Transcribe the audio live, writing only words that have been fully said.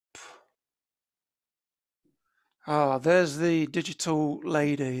Ah, there's the digital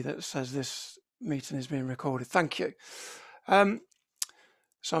lady that says this meeting is being recorded. Thank you. Um,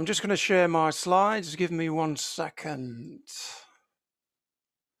 so I'm just going to share my slides. Give me 1 second.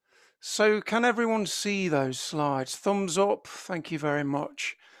 So can everyone see those slides? Thumbs up. Thank you very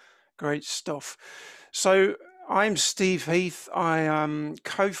much. Great stuff. So I'm Steve Heath. I am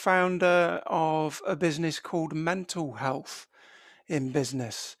co-founder of a business called Mental Health in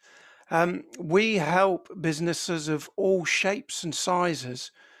Business. We help businesses of all shapes and sizes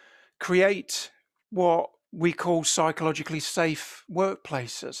create what we call psychologically safe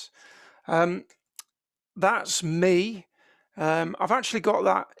workplaces. Um, that's me. I've actually got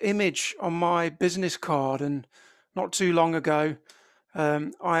that image on my business card, and not too long ago,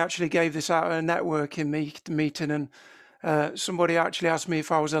 I actually gave this out at a networking meeting, and somebody actually asked me if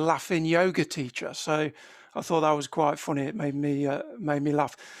I was a laughing yoga teacher. So I thought that was quite funny. It made me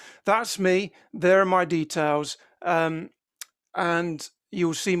laugh. That's me. There are my details. And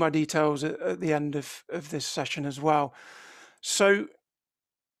you'll see my details at the end of this session as well. So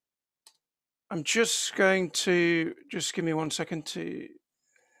I'm just going to, just give me 1 second to,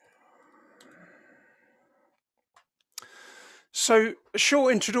 so a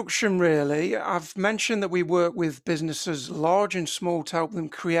short introduction really. I've mentioned that we work with businesses large and small to help them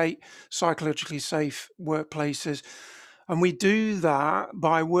create psychologically safe workplaces. And we do that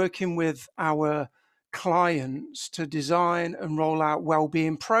by working with our clients to design and roll out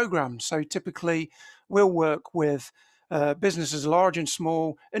wellbeing programs. So typically we'll work with businesses large and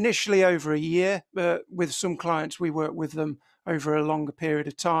small, initially over a year, but with some clients we work with them over a longer period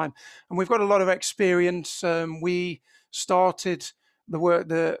of time. And we've got a lot of experience. We started the work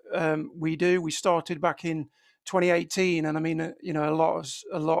that we do. We started back in 2018, and I mean, a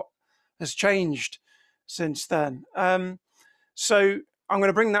lot has changed since then. So I'm going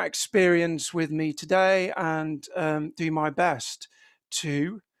to bring that experience with me today and do my best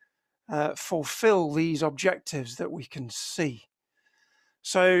to fulfill these objectives that we can see.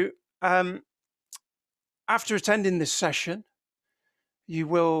 So after attending this session, you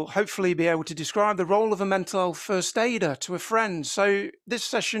will hopefully be able to describe the role of a mental health first aider to a friend. So this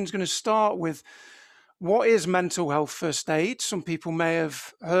session is going to start with what is mental health first aid. Some people may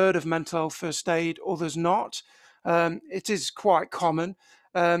have heard of mental health first aid, others not. It is quite common.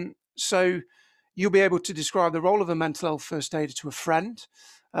 So you'll be able to describe the role of a mental health first aider to a friend.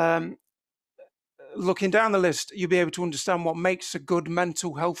 Looking down the list, you'll be able to understand what makes a good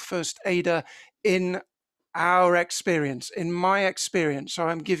mental health first aider in our experience, in my experience. So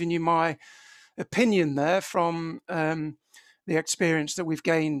I'm giving you my opinion there from the experience that we've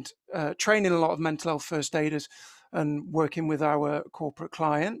gained training a lot of mental health first aiders and working with our corporate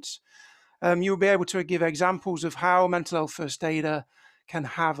clients. You'll be able to give examples of how a mental health first aider can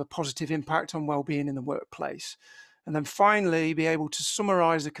have a positive impact on well-being in the workplace. And then finally, be able to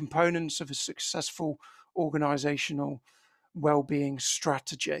summarize the components of a successful organizational well-being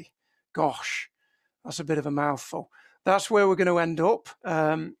strategy. Gosh, that's a bit of a mouthful. That's where we're going to end up.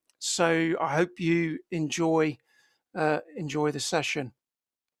 So I hope you enjoy the session.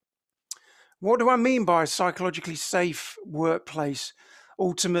 What do I mean by a psychologically safe workplace?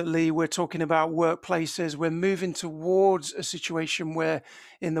 Ultimately, we're talking about workplaces. We're moving towards a situation where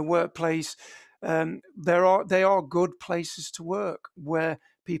in the workplace, they are good places to work, where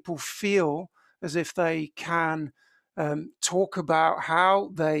people feel as if they can talk about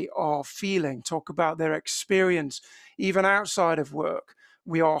how they are feeling, talk about their experience, even outside of work.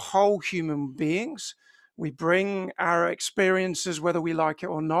 We are whole human beings. We bring our experiences, whether we like it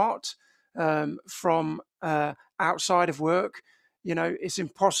or not, from outside of work. You know, it's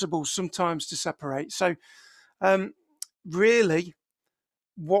impossible sometimes to separate. So really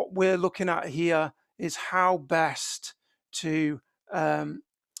what we're looking at here is how best to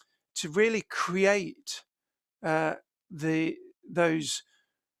really create those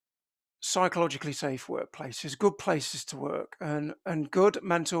psychologically safe workplaces, good places to work, and good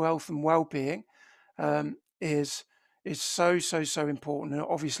mental health and well-being is so important. And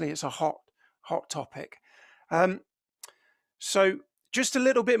obviously, it's a hot topic. So just a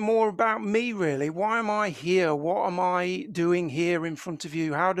little bit more about me, really. Why am I here? What am I doing here in front of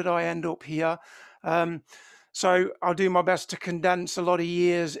you? How did I end up here? So I'll do my best to condense a lot of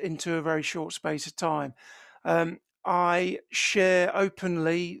years into a very short space of time. I share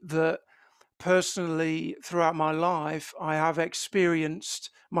openly that personally throughout my life, I have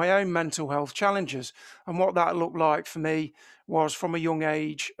experienced my own mental health challenges. And what that looked like for me was from a young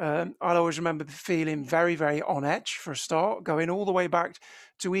age. I always remember feeling very, very on edge for a start, going all the way back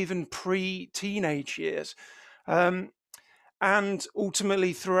to even pre-teenage years. And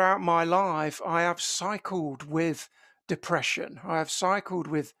ultimately, throughout my life, I have cycled with depression. I have cycled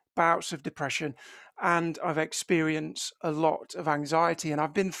with bouts of depression, and I've experienced a lot of anxiety. And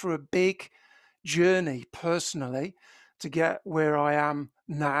I've been through a big journey personally to get where I am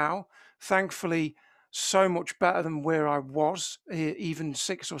now. Thankfully, so much better than where I was even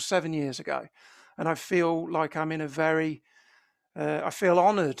 6 or 7 years ago. And I feel like I'm in a very I feel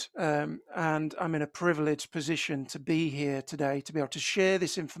honoured, and I'm in a privileged position to be here today, to be able to share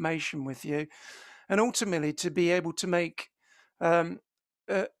this information with you, and ultimately to be able to make um,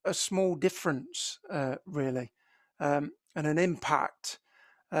 a small difference, really, and an impact.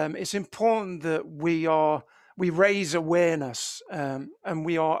 It's important that we raise awareness, and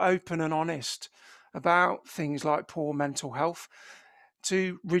we are open and honest about things like poor mental health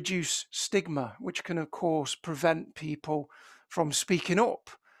to reduce stigma, which can, of course, prevent people from speaking up,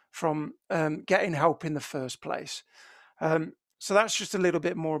 from getting help in the first place. So that's just a little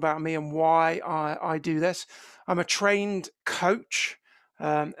bit more about me and why I do this. I'm a trained coach,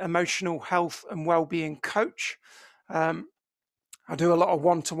 emotional health and well-being coach. I do a lot of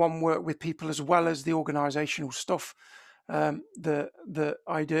one-to-one work with people as well as the organisational stuff that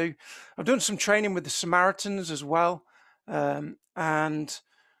I do. I've done some training with the Samaritans as well. And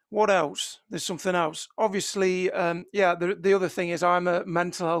what else? There's something else. Obviously, the other thing is I'm a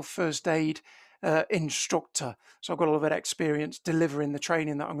mental health first aid instructor. So I've got a lot of experience delivering the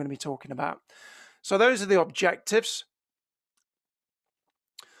training that I'm going to be talking about. So those are the objectives.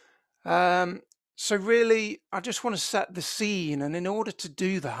 So really, I just want to set the scene. And in order to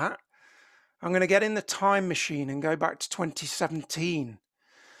do that, I'm going to get in the time machine and go back to 2017.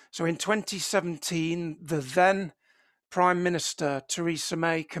 So in 2017, the then Prime Minister, Theresa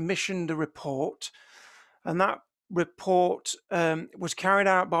May, commissioned a report, and that report was carried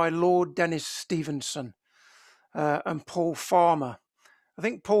out by Lord Dennis Stevenson and Paul Farmer. I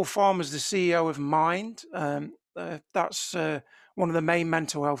think Paul Farmer is the CEO of Mind. That's one of the main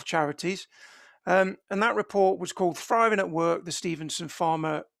mental health charities. And that report was called Thriving at Work, the Stevenson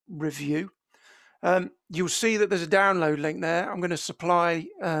Farmer Review. You'll see that there's a download link there. I'm going to supply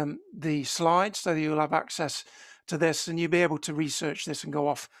the slides so that you'll have access to this and you'll be able to research this and go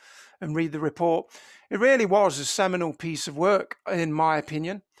off and read the report. It really was a seminal piece of work, in my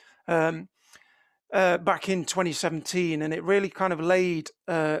opinion, back in 2017, and it really kind of laid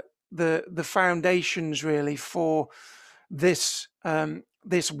the foundations really for this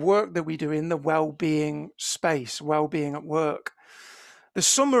this work that we do in the well-being space, well-being at work. The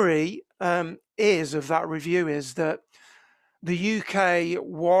summary of that review is that the UK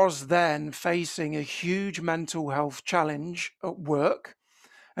was then facing a huge mental health challenge at work,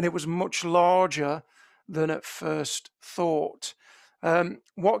 and it was much larger than at first thought.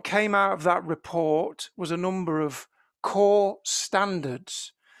 What came out of that report was a number of core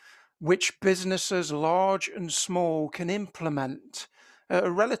standards which businesses large and small can implement at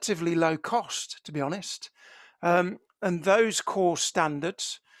a relatively low cost, to be honest. And those core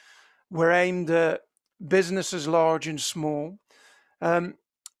standards were aimed at businesses large and small.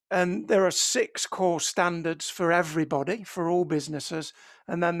 And there are 6 core standards for everybody, for all businesses.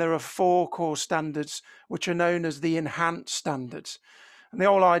 And then there are 4 core standards, which are known as the enhanced standards. And the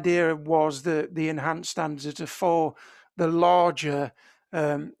whole idea was that the enhanced standards are for the larger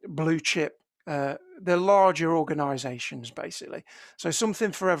blue chip, the larger organizations, basically. So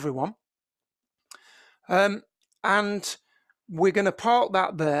something for everyone. And we're going to park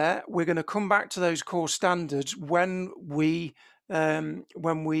that there. We're going to come back to those core standards when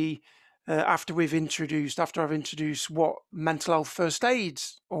after I've introduced what mental health first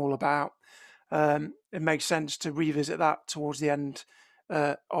aid's all about. It makes sense to revisit that towards the end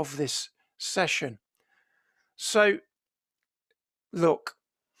of this session. So, look,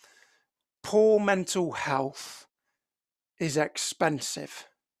 poor mental health is expensive.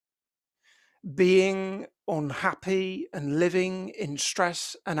 Being unhappy and living in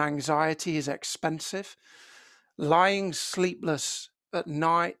stress and anxiety is expensive. Lying sleepless at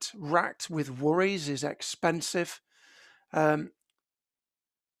night, racked with worries, is expensive.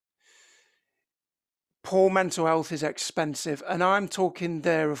 Poor mental health is expensive. And I'm talking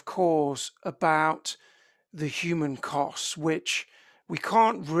there, of course, about the human costs, which we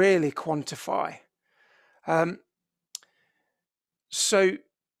can't really quantify. So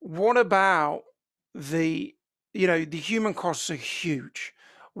what about the human costs are huge.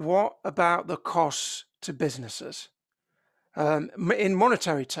 What about the costs to businesses in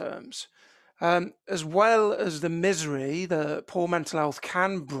monetary terms? As well as the misery that poor mental health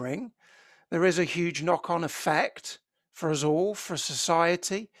can bring, there is a huge knock-on effect for us all, for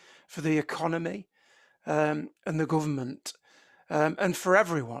society, for the economy, and the government. and for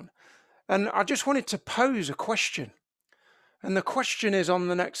everyone. And I just wanted to pose a question. And the question is on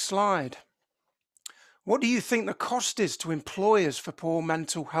the next slide. What do you think the cost is to employers for poor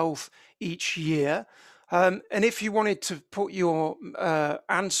mental health each year? And if you wanted to put your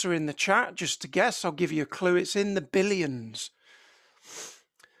answer in the chat, just to guess, I'll give you a clue. It's in the billions.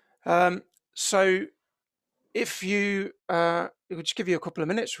 So if you, it would just give you a couple of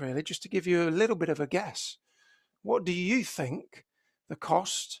minutes really, just to give you a little bit of a guess. What do you think the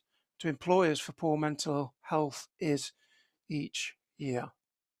cost to employers for poor mental health is each year?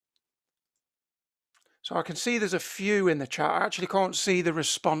 So I can see there's a few in the chat. I actually can't see the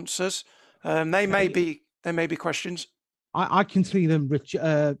responses. They may be questions. I can see them, Rich,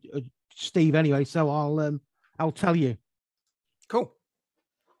 Steve. Anyway, so I'll tell you. Cool.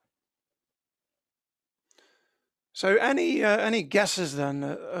 So any guesses then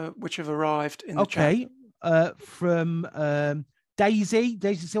which have arrived in the chat? Okay, from Daisy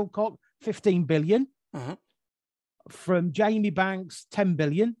Silcock, 15 billion. From Jamie Banks, 10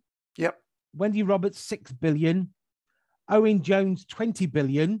 billion. Yep. Wendy Roberts, 6 billion. Owen Jones, 20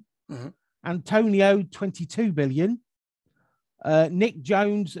 billion. Antonio, 22 billion. Nick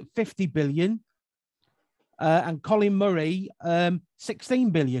Jones, 50 billion. And Colin Murray, 16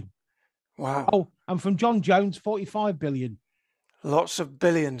 billion. Wow. Oh, and from John Jones, 45 billion. Lots of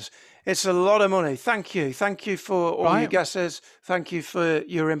billions. It's a lot of money. Thank you. Thank you for all your guesses. Thank you for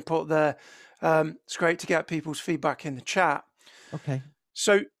your input there. It's great to get people's feedback in the chat. Okay.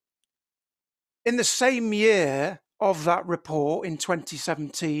 So in the same year of that report in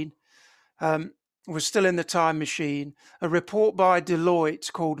 2017, we're still in the time machine, a report by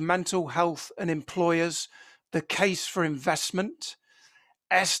Deloitte called Mental Health and Employers, The Case for Investment,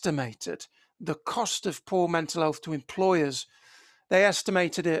 estimated the cost of poor mental health to employers. They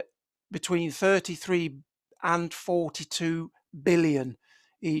estimated it between 33 and 42 billion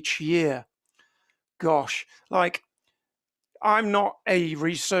each year. Gosh, like, I'm not a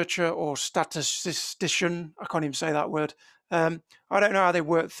researcher or statistician. I can't even say that word. I don't know how they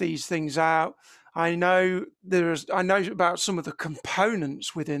work these things out. I know about some of the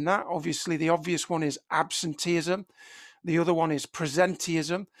components within that. Obviously, the obvious one is absenteeism. The other one is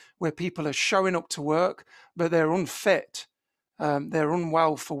presenteeism, where people are showing up to work, but they're unfit. They're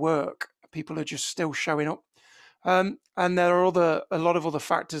unwell for work. People are just still showing up. And there are a lot of other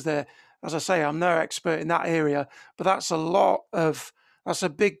factors there. As I say, I'm no expert in that area, but that's a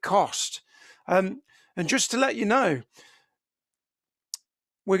big cost. And just to let you know,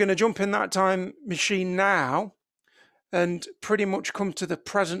 we're going to jump in that time machine now and pretty much come to the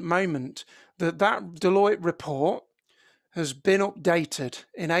present moment that Deloitte report has been updated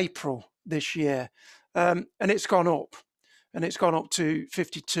in April this year, and it's gone up, and it's gone up to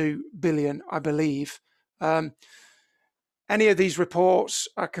 52 billion, I believe. Any of these reports,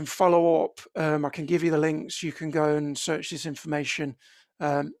 I can follow up. I can give you the links. You can go and search this information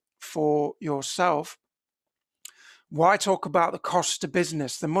for yourself. Why talk about the cost to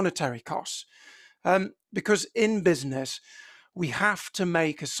business, the monetary costs? Because in business, we have to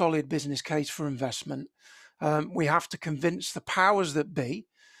make a solid business case for investment. We have to convince the powers that be,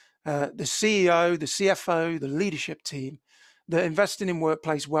 the CEO, the CFO, the leadership team, that investing in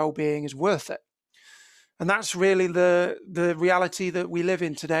workplace well-being is worth it. And that's really the reality that we live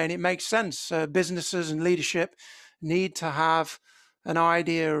in today. And it makes sense. Businesses and leadership need to have an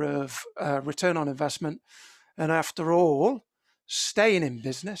idea of return on investment. And after all, staying in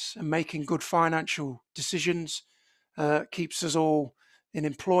business and making good financial decisions keeps us all in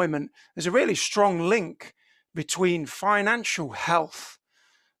employment. There's a really strong link between financial health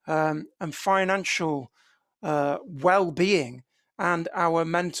and financial well-being and our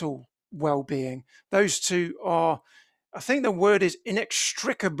mental well-being. Those two are, I think the word is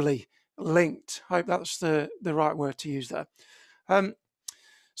inextricably linked. I hope that's the right word to use there.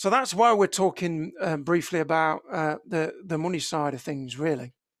 So that's why we're talking briefly about the money side of things,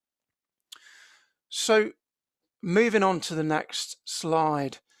 really. So moving on to the next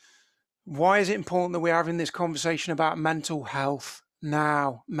slide. Why is it important that we're having this conversation about mental health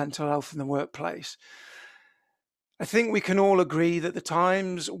now, mental health in the workplace? I think we can all agree that the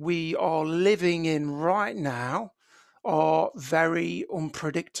times we are living in right now are very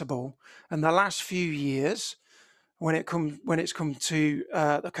unpredictable. And the last few years, when it's come to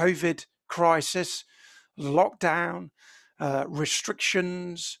the COVID crisis, lockdown,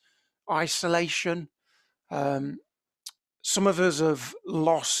 restrictions, isolation, some of us have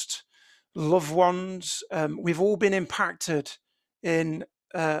lost loved ones. We've all been impacted in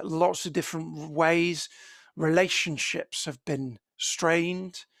lots of different ways. Relationships have been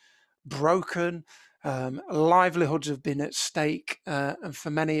strained, broken, Livelihoods have been at stake, and for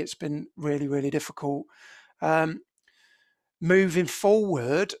many it's been really, really difficult. Moving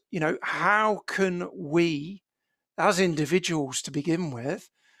forward, how can we, as individuals to begin with,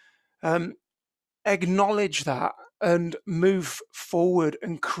 acknowledge that and move forward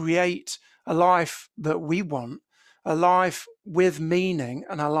and create a life that we want, a life with meaning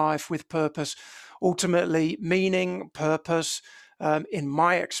and a life with purpose. Ultimately, meaning, purpose, in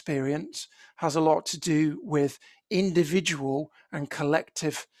my experience, has a lot to do with individual and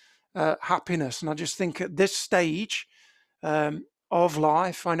collective happiness. And I just think at this stage of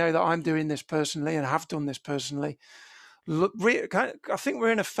life, I know that I'm doing this personally and have done this personally. I think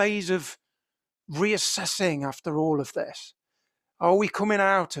we're in a phase of reassessing after all of this. Are we coming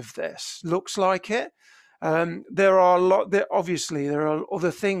out of this? Looks like it. There are obviously there are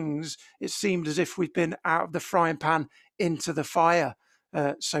other things. It seemed as if we've been out of the frying pan into the fire,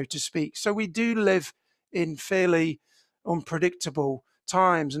 so to speak. So we do live in fairly unpredictable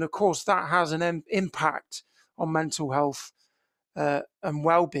times, and of course that has an impact on mental health and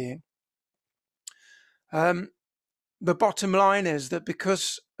well-being. The bottom line is that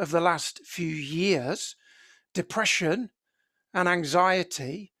because of the last few years, depression and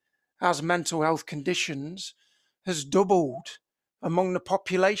anxiety as mental health conditions has doubled among the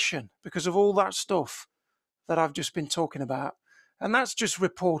population because of all that stuff that I've just been talking about. And that's just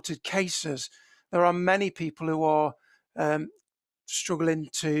reported cases. There are many people who are struggling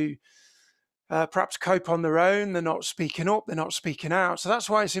to perhaps cope on their own. They're not speaking up, they're not speaking out. So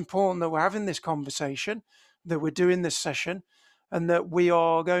that's why it's important that we're having this conversation, that we're doing this session, and that we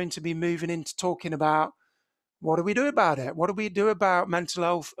are going to be moving into talking about what do we do about it? What do we do about mental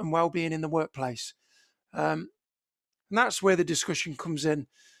health and well-being in the workplace? And that's where the discussion comes in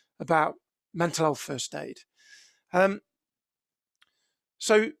about mental health first aid.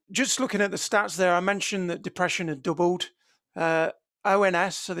 So just looking at the stats there, I mentioned that depression had doubled.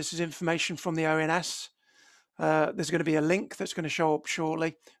 ONS, so this is information from the ONS. There's going to be a link that's going to show up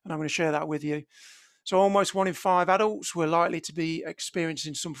shortly, and I'm going to share that with you. So almost 1 in 5 adults were likely to be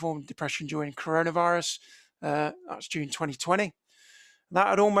experiencing some form of depression during coronavirus. That's June 2020. That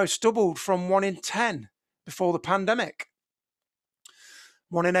had almost doubled from 1 in 10 before the pandemic.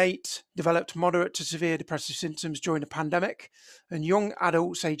 1 in 8 developed moderate to severe depressive symptoms during the pandemic, and young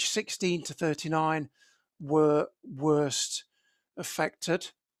adults aged 16 to 39 were worst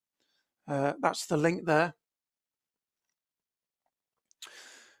affected. That's the link there.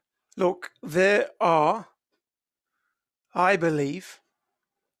 Look, there are, I believe,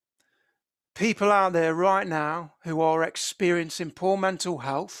 people out there right now who are experiencing poor mental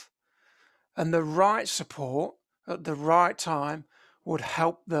health, and the right support at the right time would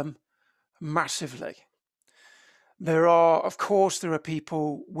help them massively. There are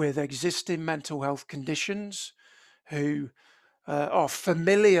people with existing mental health conditions who are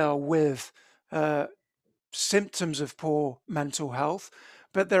familiar with symptoms of poor mental health,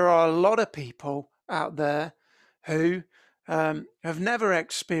 but there are a lot of people out there who have never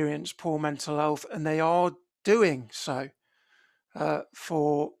experienced poor mental health, and they are doing so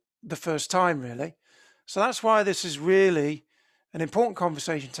for the first time, really. So that's why this is really an important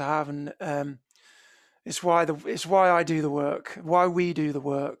conversation to have, and it's why I do the work, why we do the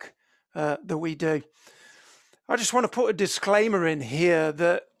work that we do. I just want to put a disclaimer in here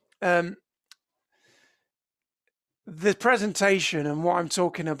that the presentation and what I'm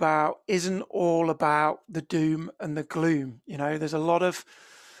talking about isn't all about the doom and the gloom.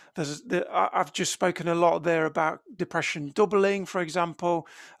 I've just spoken a lot there about depression doubling, for example,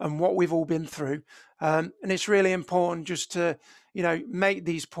 and what we've all been through. And it's really important just to, make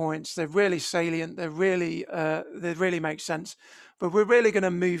these points. They're really salient. They really make sense. But we're really going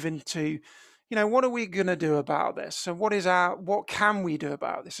to move into, what are we going to do about this? And what can we do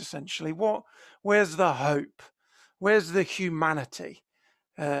about this, essentially? Where's the hope? Where's the humanity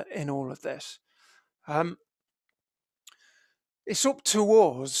in all of this? It's up to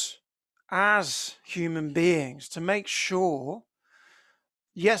us as human beings to make sure,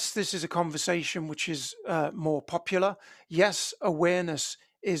 yes, this is a conversation which is more popular. Yes, awareness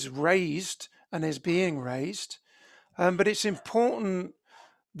is raised and is being raised. But it's important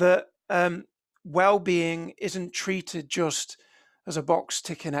that well-being isn't treated just as a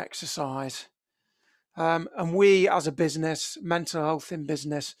box-ticking exercise. And we, as a business, mental health in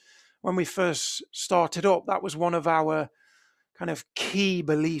business, when we first started up, that was one of our kind of key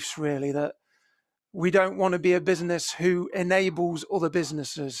beliefs, really, that we don't want to be a business who enables other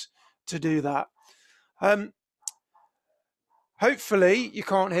businesses to do that. Hopefully, you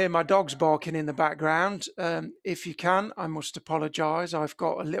can't hear my dogs barking in the background. If you can, I must apologise. I've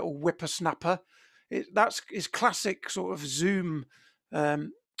got a little whippersnapper That's is classic sort of Zoom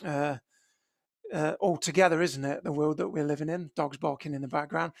altogether, isn't it? The world that we're living in, dogs barking in the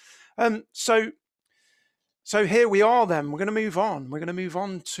background. So here we are. Then we're going to move on. We're going to move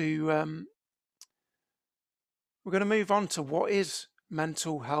on to what is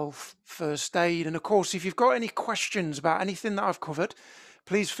mental health first aid. And of course, if you've got any questions about anything that I've covered,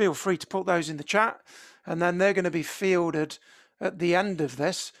 please feel free to put those in the chat, and then they're going to be fielded at the end of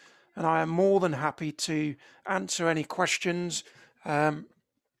this. And I am more than happy to answer any questions. I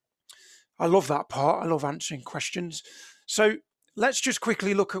love that part. I love answering questions. So let's just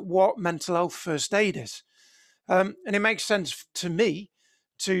quickly look at what mental health first aid is. And it makes sense to me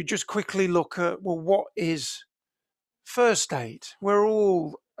to just quickly look at, well, what is first aid? We're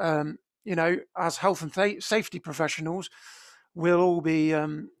all, as health and safety professionals, we'll all be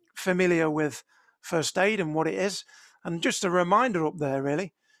familiar with first aid and what it is. And just a reminder up there,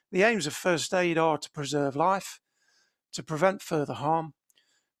 really, the aims of first aid are to preserve life, to prevent further harm,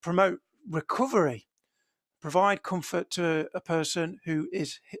 promote recovery, provide comfort to a person who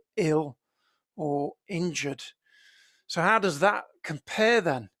is ill or injured. So how does that compare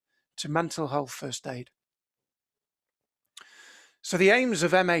then to mental health first aid? So the aims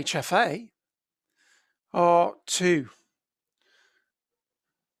of MHFA are to,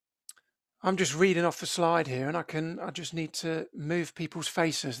 I'm just reading off the slide here, and I just need to move people's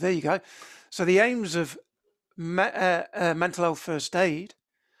faces. There you go. So the aims of mental health first aid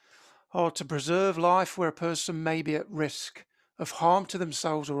are to preserve life where a person may be at risk of harm to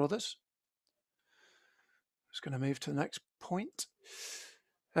themselves or others. Just going to move to the next point.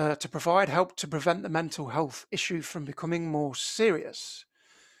 To provide help to prevent the mental health issue from becoming more serious,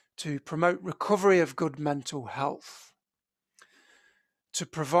 to promote recovery of good mental health, to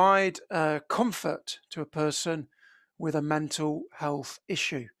provide comfort to a person with a mental health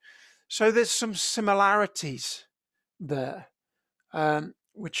issue. So there's some similarities there,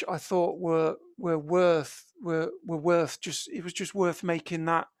 which I thought were worth just, it was just worth making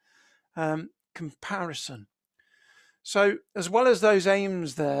that comparison. So as well as those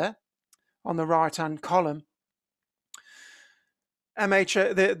aims there on the right-hand column,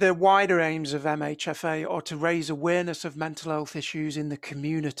 the wider aims of MHFA are to raise awareness of mental health issues in the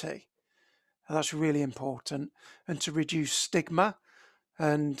community. And that's really important. And to reduce stigma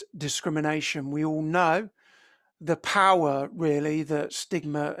and discrimination. We all know the power, really, that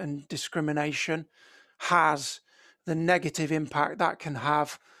stigma and discrimination has, the negative impact that can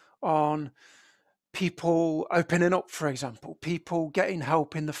have on people opening up, for example, people getting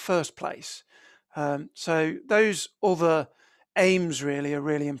help in the first place. So those other aims really are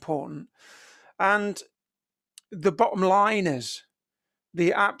really important. And the bottom line is,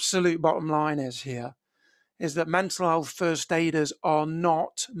 the absolute bottom line is here, is that mental health first aiders are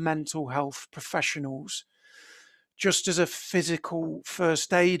not mental health professionals. Just as a physical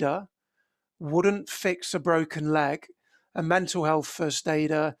first aider wouldn't fix a broken leg, a mental health first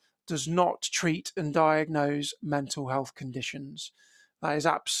aider does not treat and diagnose mental health conditions. That is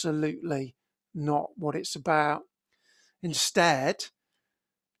absolutely not what it's about. Instead,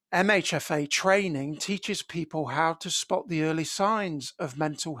 MHFA training teaches people how to spot the early signs of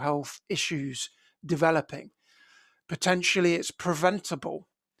mental health issues developing. Potentially, it's preventable.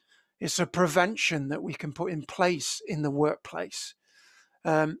 It's a prevention that we can put in place in the workplace.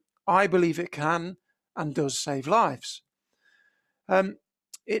 I believe it can and does save lives.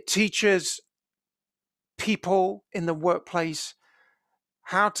 It teaches people in the workplace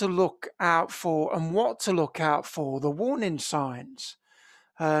how to look out for and what to look out for, the warning signs.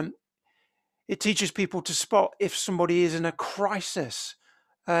 It teaches people to spot if somebody is in a crisis,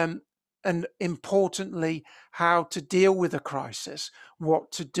 and importantly, how to deal with a crisis,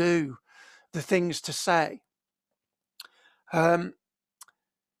 what to do, the things to say.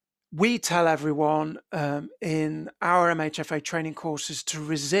 We tell everyone in our MHFA training courses to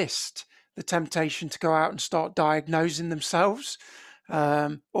resist the temptation to go out and start diagnosing themselves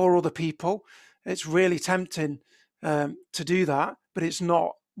or other people. It's really tempting to do that, but it's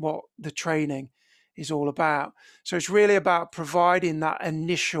not what the training is all about. So it's really about providing that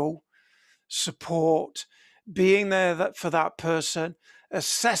initial support, being there for that person,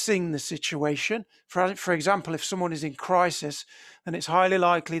 assessing the situation. For example, if someone is in crisis, then it's highly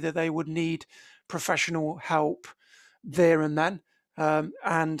likely that they would need professional help there and then.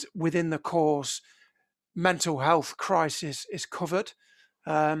 And within the course, mental health crisis is covered.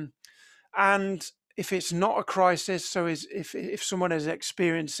 And if it's not a crisis, so if someone is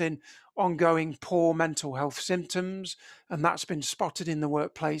experiencing ongoing poor mental health symptoms and that's been spotted in the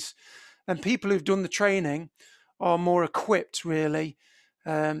workplace, then people who've done the training are more equipped really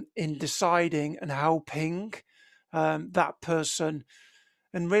in deciding and helping that person,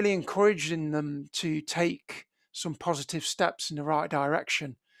 and really encouraging them to take some positive steps in the right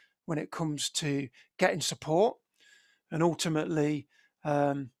direction when it comes to getting support and ultimately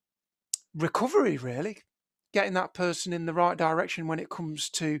recovery, really getting that person in the right direction when it comes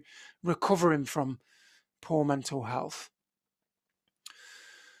to recovering from poor mental health.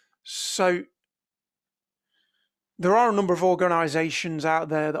 So there are a number of organisations out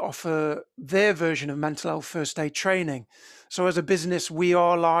there that offer their version of mental health first aid training. So as a business, we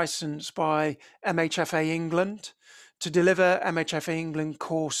are licensed by MHFA England to deliver MHFA England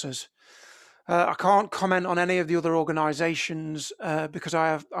courses. I can't comment on any of the other organisations because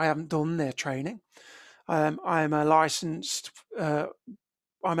I haven't done their training. I'm a licensed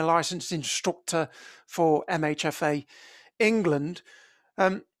instructor for MHFA England.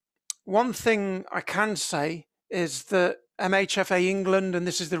 One thing I can say is that MHFA England, and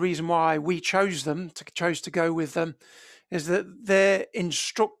this is the reason why we chose to go with them, is that their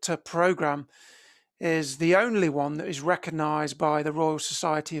instructor program is the only one that is recognised by the Royal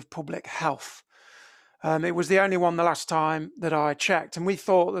Society of Public Health. It was the only one the last time that I checked, and we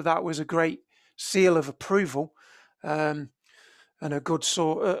thought that that was a great seal of approval and a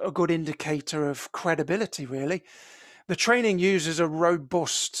good indicator of credibility, really. The training uses a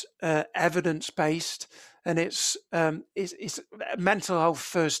robust, evidence-based, and it's mental health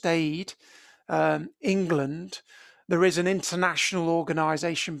first aid England. There is an international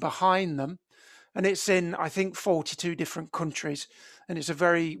organisation behind them, and it's in, I think, 42 different countries, and it's a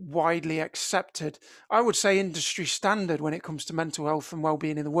very widely accepted, I would say, industry standard when it comes to mental health and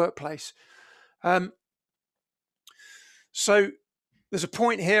well-being in the workplace. So there's a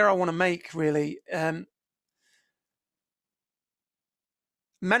point here I want to make, really.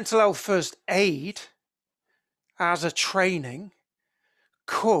 Mental health first aid as a training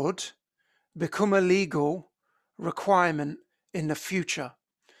could become a legal requirement in the future.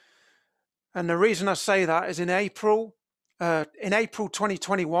 And the reason I say that is in April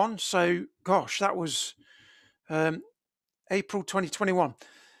 2021, so gosh, that was April 2021.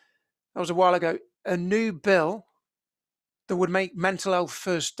 That was a while ago. A new bill that would make mental health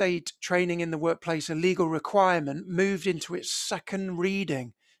first aid training in the workplace a legal requirement moved into its second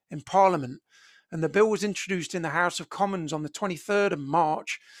reading in Parliament. And the bill was introduced in the House of Commons on the 23rd of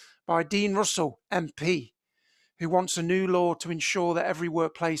March by Dean Russell, MP, who wants a new law to ensure that every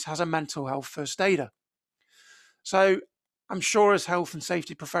workplace has a mental health first aider. So I'm sure as health and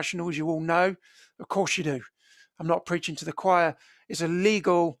safety professionals, you all know, of course you do. I'm not preaching to the choir. It's a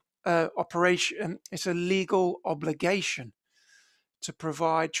legal operation. It's a legal obligation to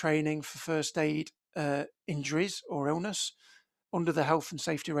provide training for first aid injuries or illness under the Health and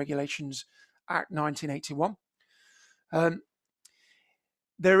Safety Regulations Act 1981.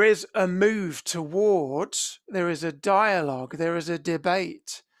 There is a move towards, there is a dialogue, there is a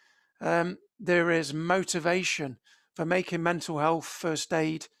debate, there is motivation for making mental health first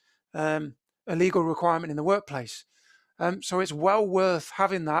aid a legal requirement in the workplace. So it's well worth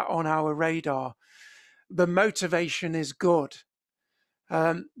having that on our radar. The motivation is good.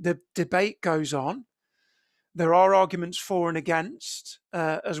 The debate goes on. There are arguments for and against,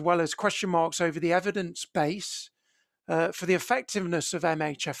 as well as question marks over the evidence base for the effectiveness of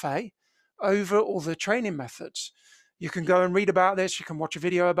MHFA over other training methods. You can go and read about this. You can watch a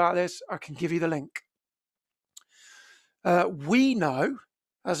video about this. I can give you the link. We know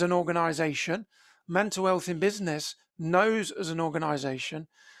as an organisation, Mental Health in Business knows as an organisation,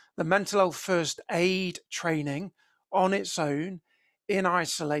 the mental health first aid training on its own in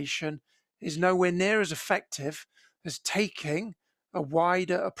isolation is nowhere near as effective as taking a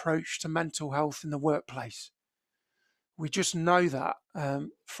wider approach to mental health in the workplace. We just know that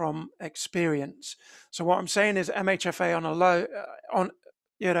from experience. So what I'm saying is MHFA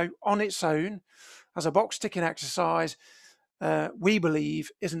on its own as a box ticking exercise, we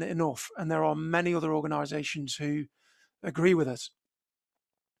believe isn't enough, and there are many other organisations who agree with us.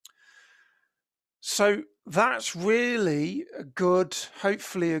 So that's really a good,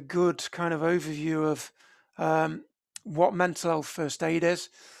 hopefully a good kind of overview of what mental health first aid is.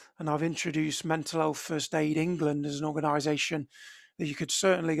 And I've introduced Mental Health First Aid England as an organisation that you could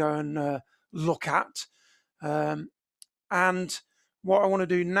certainly go and look at. And what I want to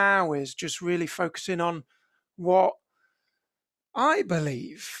do now is just really focus in on what I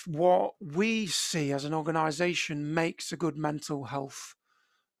believe, what we see as an organisation makes a good mental health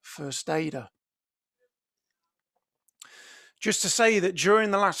first aider. Just to say that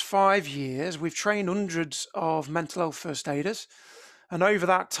during the last 5 years, we've trained hundreds of mental health first aiders. And over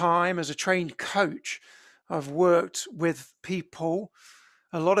that time, as a trained coach, I've worked with people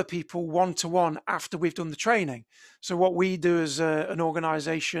a lot of people one-to-one after we've done the training. So what we do as an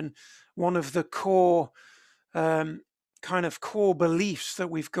organization, one of the core kind of core beliefs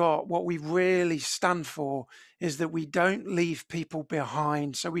that we've got, what we really stand for, is that we don't leave people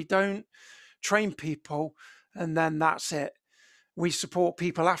behind. So we don't train people and then that's it. We support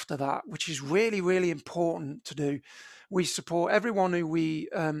people after that, which is really, really important to do. We support everyone who we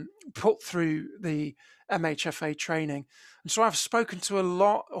put through the MHFA training. And so I've spoken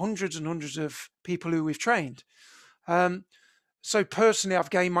to hundreds and hundreds of people who we've trained. So personally, I've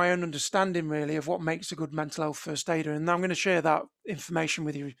gained my own understanding really of what makes a good mental health first aider. And I'm going to share that information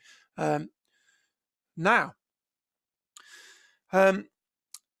with you now.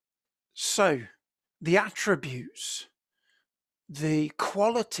 So the attributes, the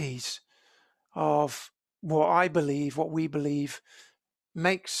qualities of what we believe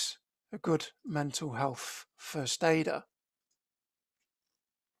makes a good mental health first aider.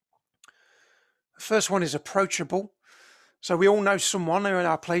 The first one is approachable. So we all know someone in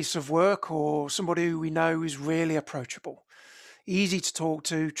our place of work or somebody who we know is really approachable, easy to talk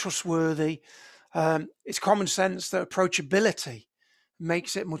to, trustworthy. It's common sense that approachability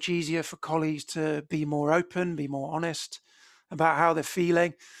makes it much easier for colleagues to be more open, be more honest about how they're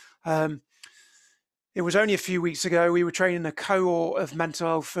feeling. It was only a few weeks ago, we were training a cohort of mental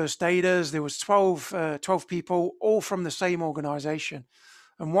health first aiders. There was 12 people, all from the same organisation.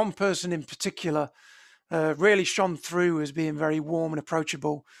 And one person in particular really shone through as being very warm and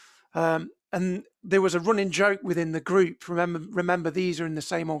approachable. And there was a running joke within the group. Remember, these are in the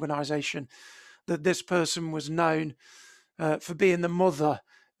same organisation, that this person was known for being the mother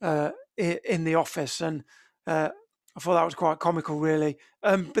in the office. And I thought that was quite comical, really.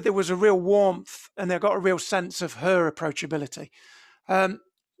 But there was a real warmth and I got a real sense of her approachability.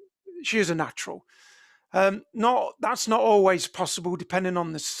 She is a natural. That's not always possible depending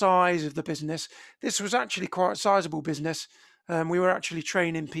on the size of the business. This was actually quite a sizable business. We were actually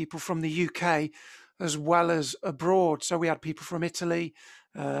training people from the UK as well as abroad. So we had people from Italy,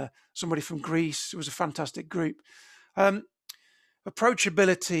 somebody from Greece. It was a fantastic group.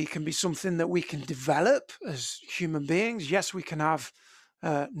 Approachability can be something that we can develop as human beings. Yes, we can have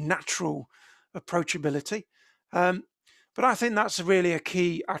natural approachability. But I think that's really a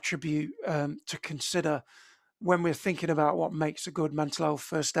key attribute to consider when we're thinking about what makes a good mental health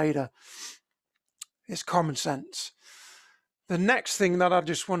first aider. It's common sense. The next thing that I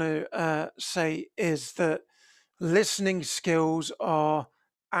just want to say is that listening skills are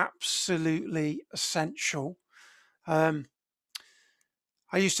absolutely essential.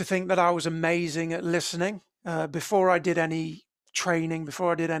 I used to think that I was amazing at listening before I did any training,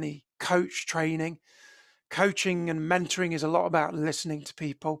 before I did any coach training. Coaching and mentoring is a lot about listening to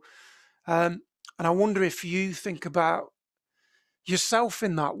people. And I wonder if you think about yourself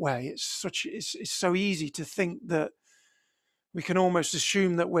in that way. It's so easy to think that we can almost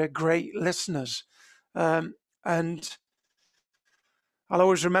assume that we're great listeners. And I'll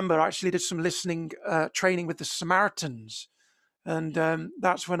always remember I actually did some listening training with the Samaritans. And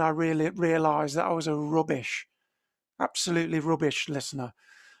that's when I really realized that I was absolutely rubbish listener.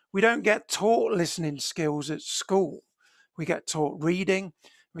 We don't get taught listening skills at school. We get taught reading,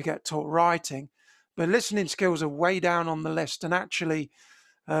 we get taught writing, but listening skills are way down on the list. And actually,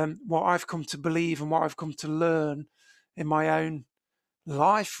 what I've come to believe and what I've come to learn in my own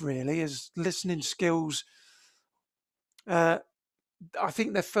life really is listening skills. I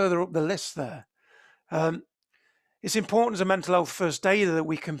think they're further up the list there. It's important as a mental health first aider that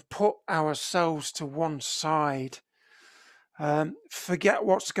we can put ourselves to one side. Forget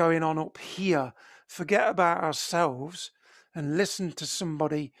what's going on up here. Forget about ourselves and listen to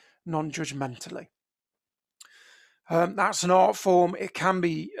somebody non-judgmentally. That's an art form. It can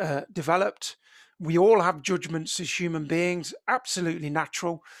be developed. We all have judgments as human beings, absolutely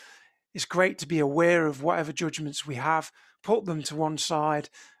natural. It's great to be aware of whatever judgments we have, put them to one side,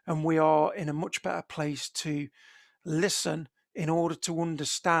 and we are in a much better place to listen in order to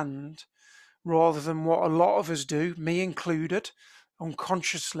understand, rather than what a lot of us do, me included,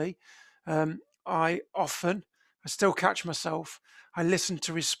 unconsciously. I still catch myself, I listen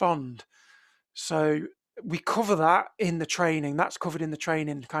to respond. So we cover that in the training. That's covered in the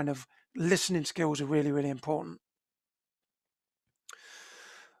training. Kind of listening skills are really, really important.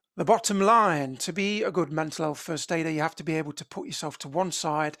 The bottom line, to be a good mental health first aider, you have to be able to put yourself to one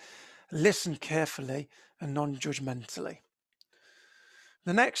side, listen carefully and non-judgmentally.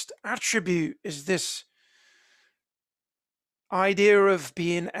 The next attribute is this idea of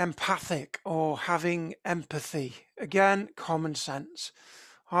being empathic or having empathy. Again, common sense.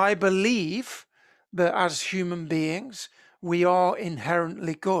 I believe that as human beings, we are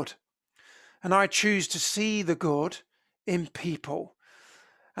inherently good. And I choose to see the good in people.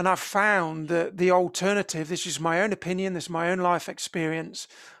 And I've found that the alternative, this is my own opinion, this is my own life experience.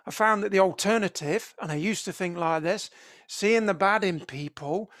 I found that the alternative, and I used to think like this, seeing the bad in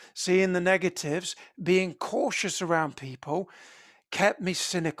people, seeing the negatives, being cautious around people, kept me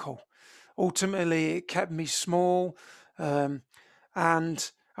cynical. Ultimately, it kept me small, and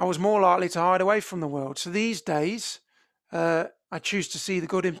I was more likely to hide away from the world. So these days, I choose to see the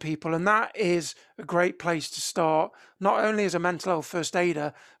good in people, and that is a great place to start, not only as a mental health first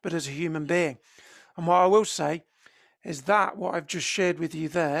aider, but as a human being. And what I will say is that what I've just shared with you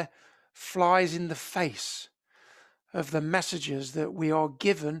there flies in the face of the messages that we are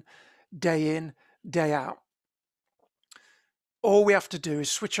given day in, day out. All we have to do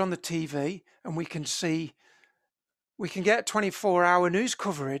is switch on the TV and we can get 24-hour news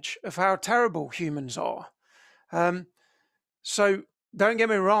coverage of how terrible humans are. So don't get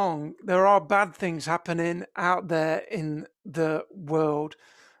me wrong, there are bad things happening out there in the world.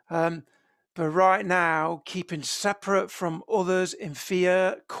 But right now, keeping separate from others in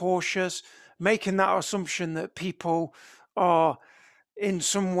fear, cautious, making that assumption that people are in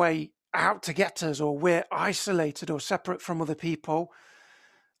some way out to get us, or we're isolated or separate from other people,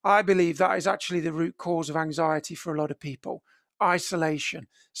 I believe that is actually the root cause of anxiety for a lot of people. Isolation,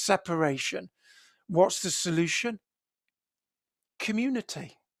 separation. What's the solution?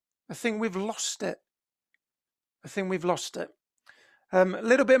 Community. I think we've lost it. A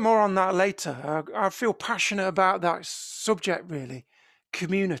little bit more on that later. I feel passionate about that subject, really.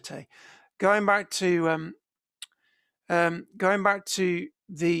 Community. Going back to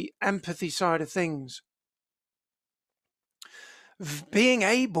the empathy side of things, being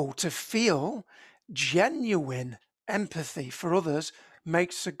able to feel genuine empathy for others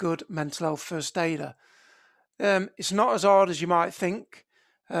makes a good mental health first aider. It's not as hard as you might think,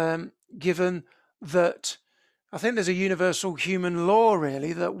 given that I think there's a universal human law,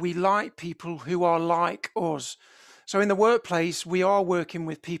 really, that we like people who are like us. So in the workplace, we are working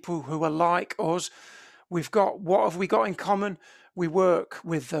with people who are like us. What have we got in common? We work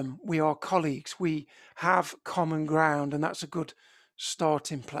with them. We are colleagues. We have common ground, and that's a good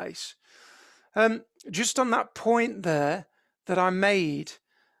starting place. Just on that point there that I made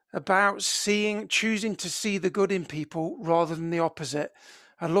about choosing to see the good in people rather than the opposite,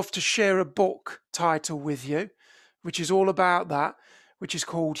 I'd love to share a book title with you, which is all about that, which is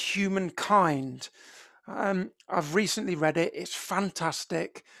called Humankind. I've recently read it. It's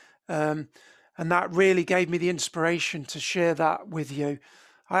fantastic. And that really gave me the inspiration to share that with you.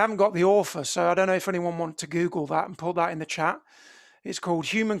 I haven't got the author, so I don't know if anyone wants to Google that and put that in the chat. It's called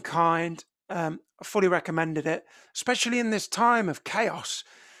Humankind. I fully recommended it, especially in this time of chaos.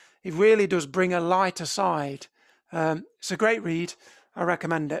 It really does bring a lighter side. It's a great read. I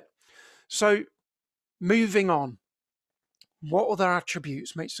recommend it. So moving on. What other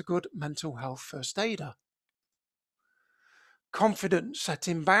attributes makes a good mental health first aider? Confident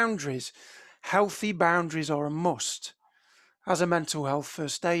setting boundaries. Healthy boundaries are a must as a mental health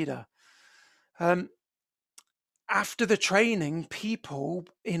first aider. After the training, people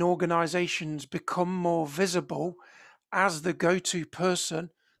in organizations become more visible as the go-to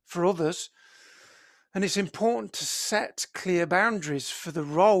person for others. And it's important to set clear boundaries for the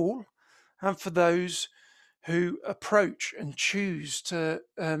role and for those who approach and choose to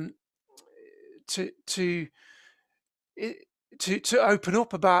open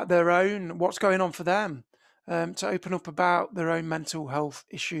up about their own, what's going on for them, to open up about their own mental health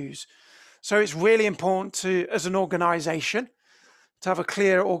issues. So it's really important to, as an organization, to have a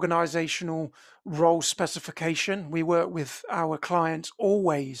clear organizational role specification. We work with our clients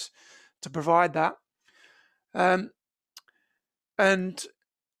always to provide that. And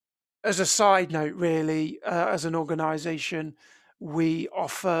as a side note, really, as an organization, we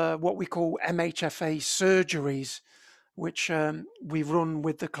offer what we call MHFA surgeries, which we run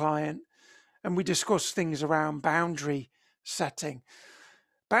with the client, and we discuss things around boundary setting.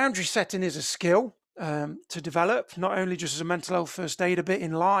 Boundary setting is a skill to develop, not only just as a mental health first aider, but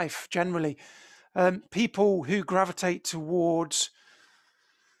in life generally. People who gravitate towards,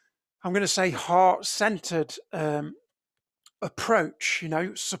 I'm going to say, heart-centered approach,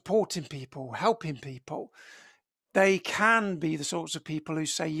 supporting people, helping people, they can be the sorts of people who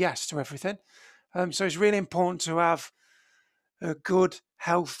say yes to everything. So it's really important to have a good,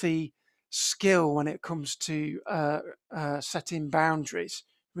 healthy skill when it comes to setting boundaries.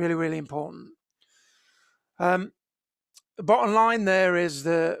 Really, really important. The bottom line there is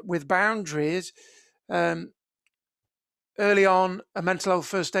that with boundaries, early on, a mental health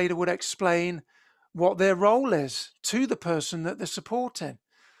first aider would explain what their role is to the person that they're supporting,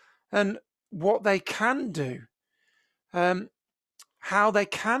 and what they can do, how they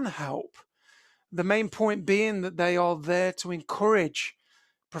can help. The main point being that they are there to encourage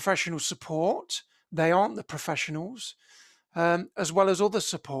professional support. They aren't the professionals, as well as other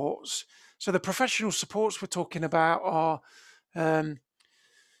supports. So the professional supports we're talking about are,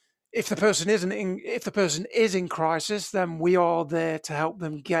 if the person is in crisis, then we are there to help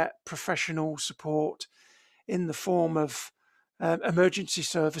them get professional support in the form of emergency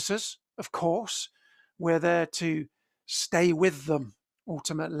services. Of course, we're there to stay with them,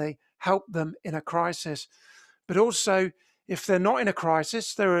 ultimately help them in a crisis. But also, if they're not in a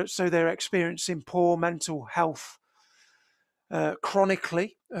crisis, they're experiencing poor mental health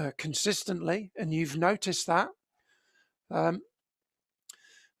chronically, consistently, and you've noticed that,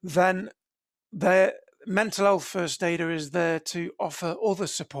 then their mental health first aider is there to offer other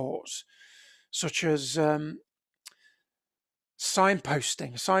supports, such as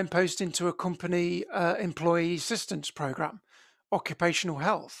signposting to a company employee assistance program, occupational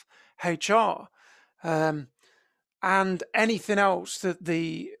health, HR, and anything else that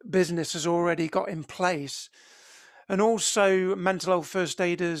the business has already got in place. And also, mental health first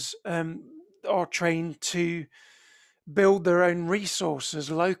aiders are trained to build their own resources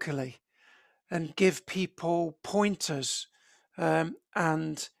locally and give people pointers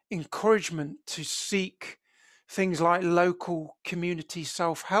and encouragement to seek things like local community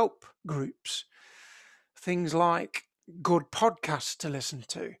self-help groups, things like good podcasts to listen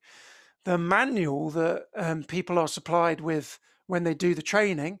to. The manual that people are supplied with when they do the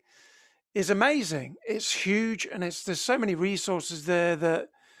training is amazing. It's huge, and there's so many resources there that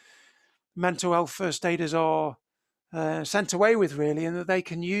mental health first aiders are sent away with, really, and that they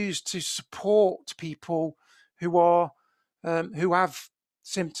can use to support people who have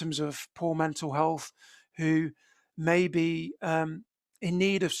symptoms of poor mental health, who may be in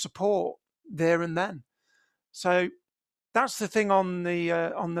need of support there and then. So that's the thing on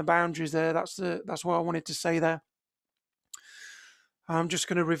the boundaries there. That's what I wanted to say there. I'm just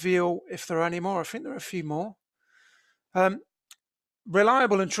going to reveal if there are any more. I think there are a few more.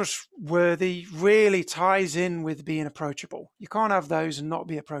 Reliable and trustworthy really ties in with being approachable. You can't have those and not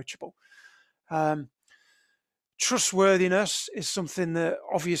be approachable. Trustworthiness is something that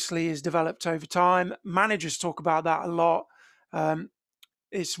obviously is developed over time. Managers talk about that a lot.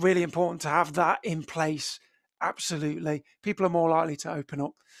 It's really important to have that in place. Absolutely. People are more likely to open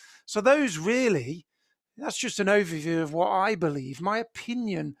up. So that's just an overview of what I believe, my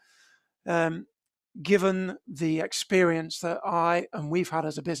opinion, given the experience that I and we've had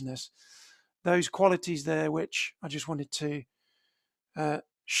as a business, those qualities there, which I just wanted to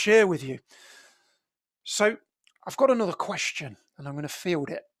share with you. So I've got another question, and I'm going to field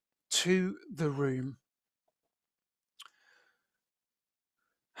it to the room.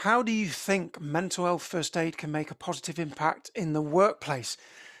 How do you think mental health first aid can make a positive impact in the workplace?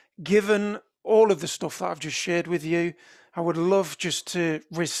 Given all of the stuff that I've just shared with you, I would love just to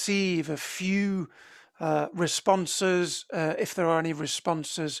receive a few responses. If there are any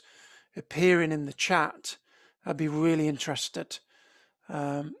responses appearing in the chat, I'd be really interested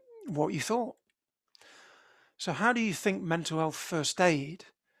what you thought. So how do you think mental health first aid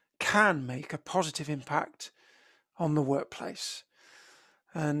can make a positive impact on the workplace?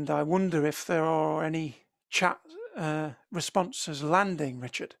 And I wonder if there are any chat responses landing,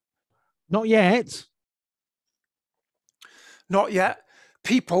 Richard. Not yet. Not yet.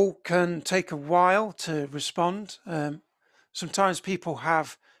 People can take a while to respond. Sometimes people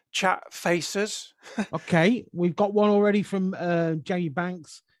have chat faces. Okay, we've got one already from Jamie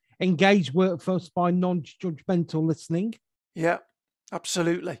Banks. Engage workforce by non-judgmental listening. Yeah,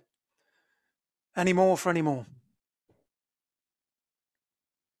 absolutely. Any more for any more?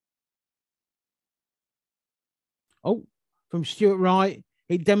 Oh, from Stuart Wright,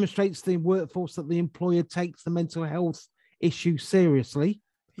 it demonstrates the workforce that the employer takes the mental health issue seriously.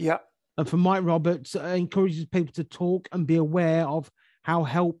 Yeah. And from Mike Roberts, encourages people to talk and be aware of how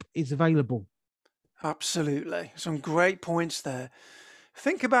help is available. Absolutely. Some great points there.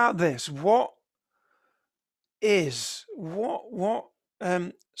 Think about this. What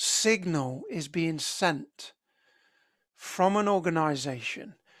signal is being sent from an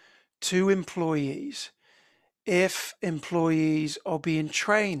organization to employees if employees are being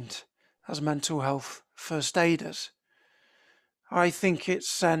trained as mental health first aiders? I think it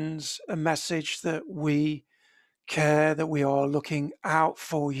sends a message that we care, that we are looking out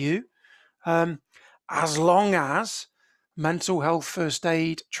for you. As long as mental health first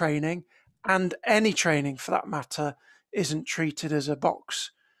aid training, and any training for that matter, isn't treated as a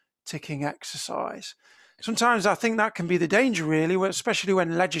box ticking exercise. Sometimes I think that can be the danger, really, especially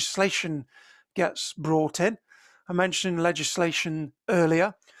when legislation gets brought in. I mentioned legislation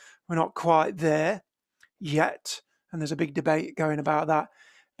earlier. We're not quite there yet, and there's a big debate going about that.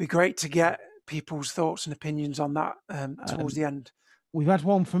 It'd be great to get people's thoughts and opinions on that towards the end. We've had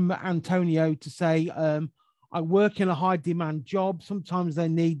one from Antonio to say, I work in a high demand job. Sometimes they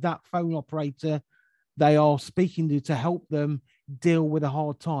need that phone operator they are speaking to help them deal with a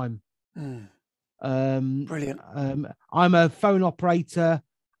hard time. Brilliant. I'm a phone operator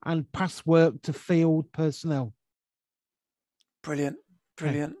and pass work to field personnel. Brilliant.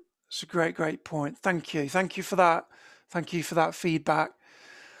 Brilliant. Okay. It's a great point. Thank you. Thank you for that. Thank you for that feedback.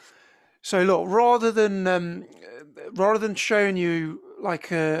 So look, rather than showing you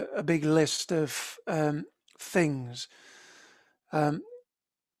like a big list of things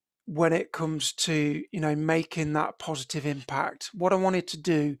when it comes to making that positive impact, what I wanted to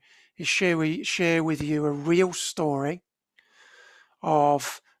do is share with you a real story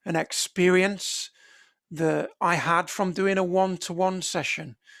of an experience that I had from doing a one-to-one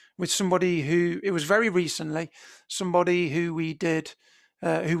session with somebody who, it was very recently, somebody who we did,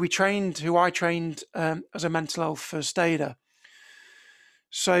 who I trained as a mental health first aider.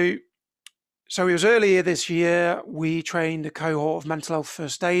 So it was earlier this year, we trained a cohort of mental health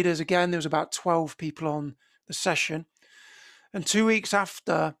first aiders. Again, there was about 12 people on the session. And 2 weeks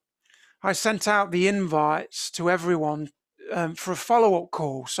after, I sent out the invites to everyone for a follow-up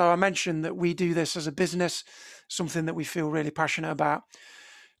call. So I mentioned that we do this as a business, something that we feel really passionate about,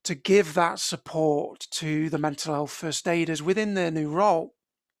 to give that support to the mental health first aiders within their new role.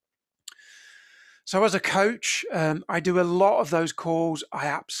 So as a coach, I do a lot of those calls. I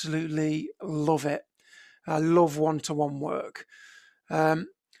absolutely love it. I love one-to-one work. And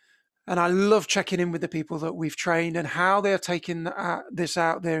I love checking in with the people that we've trained and how they're taking this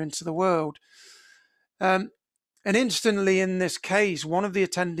out there into the world. And instantly in this case, one of the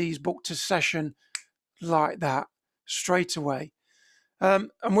attendees booked a session like that straight away. And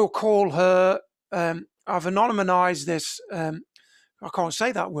we'll call her, I've anonymized this, I can't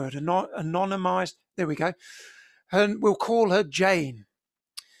say that word, anonymized, there we go. And we'll call her Jane.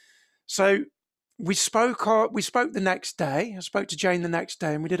 So we spoke the next day. I spoke to Jane the next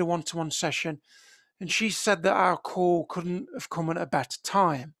day and we did a one-to-one session. And she said that our call couldn't have come at a better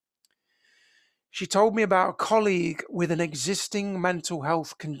time. She told me about a colleague with an existing mental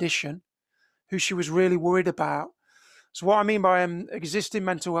health condition who she was really worried about. So what I mean by an existing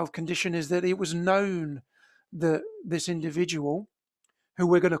mental health condition is that it was known that this individual, who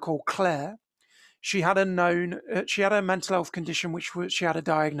we're going to call Claire, she had a mental health condition she had a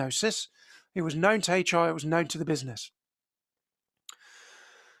diagnosis. It was known to HR, it was known to the business.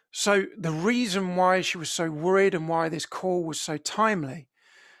 So the reason why she was so worried and why this call was so timely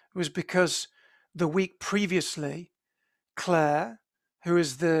was because the week previously, Claire, who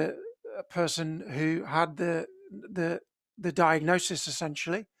is the person who had the diagnosis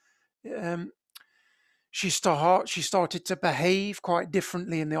essentially, she started to behave quite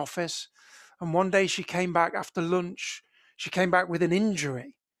differently in the office. And one day she came back after lunch, she came back with an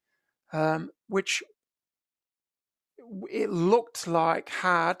injury, which it looked like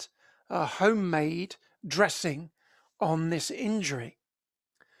had a homemade dressing on this injury.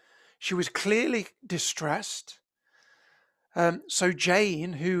 She was clearly distressed. So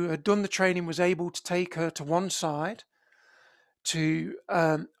Jane, who had done the training, was able to take her to one side to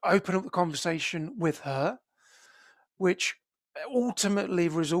open up the conversation with her, which ultimately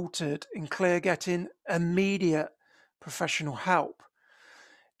resulted in Claire getting immediate professional help.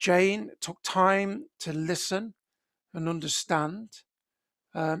 Jane took time to listen and understand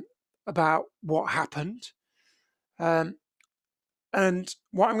about what happened. And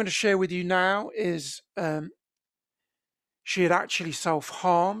what I'm going to share with you now is she had actually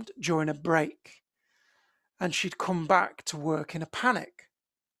self-harmed during a break and she'd come back to work in a panic.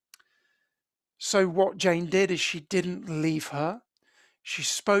 So what Jane did is she didn't leave her. She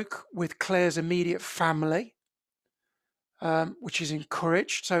spoke with Claire's immediate family, which is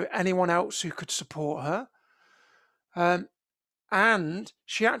encouraged, so anyone else who could support her. And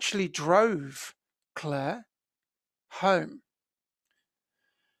she actually drove Claire home.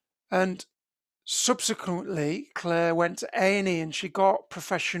 And subsequently, Claire went to A&E and she got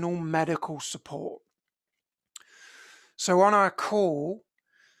professional medical support. So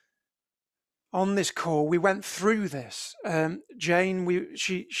on this call, we went through this. Jane,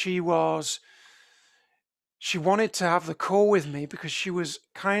 she wanted to have the call with me because she was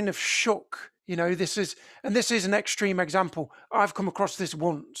kind of shook. This is an extreme example. I've come across this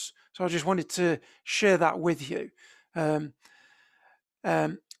once, so I just wanted to share that with you.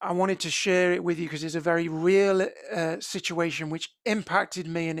 I wanted to share it with you because it's a very real situation which impacted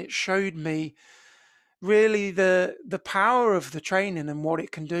me, and it showed me really the power of the training and what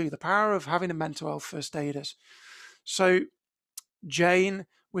it can do, the power of having a mental health first aiders. So Jane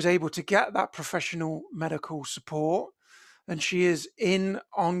was able to get that professional medical support, and she is in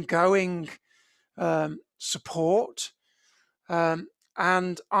ongoing support.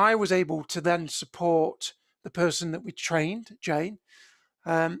 And I was able to then support the person that we trained, Jane,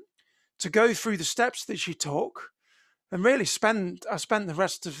 to go through the steps that she took, and really I spent the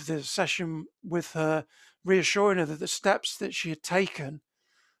rest of the session with her, reassuring her that the steps that she had taken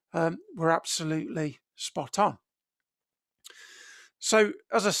were absolutely spot on. So,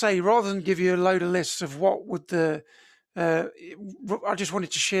 as I say, rather than give you a load of lists of what would I just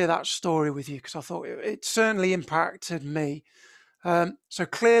wanted to share that story with you because I thought it certainly impacted me. So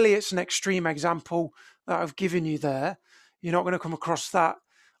clearly it's an extreme example that I've given you there. You're not going to come across that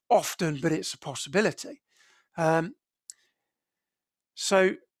often, but it's a possibility.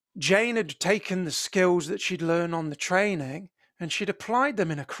 So Jane had taken the skills that she'd learned on the training and she'd applied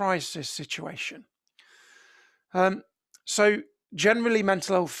them in a crisis situation. So generally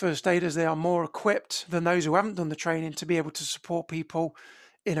mental health first aiders, they are more equipped than those who haven't done the training to be able to support people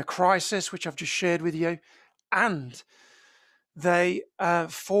in a crisis, which I've just shared with you. And they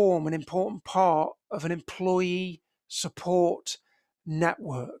form an important part of an employee support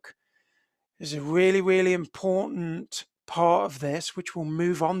network. There's a really, really important part of this, which we'll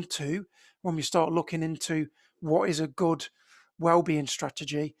move on to when we start looking into what is a good wellbeing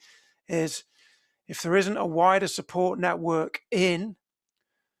strategy, is if there isn't a wider support network in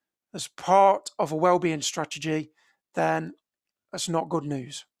as part of a wellbeing strategy, then that's not good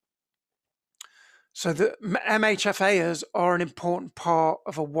news. So the MHFAers are an important part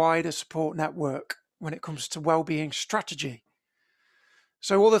of a wider support network when it comes to wellbeing strategy.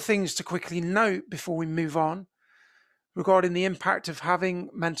 So all the things to quickly note before we move on regarding the impact of having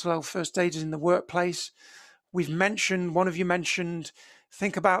mental health first aiders in the workplace. One of you mentioned,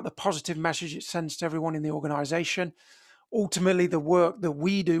 think about the positive message it sends to everyone in the organization. Ultimately, the work that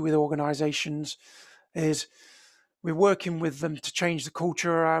we do with organizations is we're working with them to change the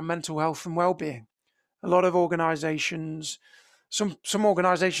culture around mental health and well-being. A lot of organizations, some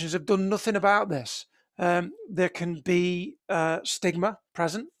organizations have done nothing about this. There can be stigma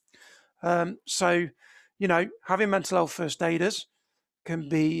present. So, having mental health first aiders can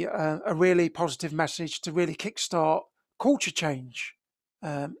be a really positive message to really kickstart culture change,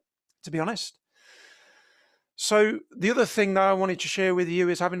 to be honest. So the other thing that I wanted to share with you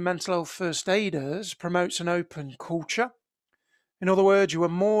is having mental health first aiders promotes an open culture. In other words, you are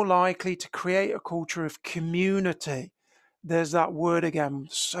more likely to create a culture of community. There's that word again,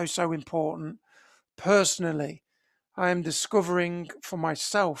 so important. Personally, I am discovering for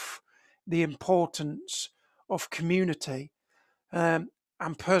myself the importance of community. And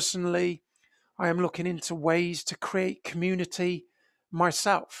personally, I am looking into ways to create community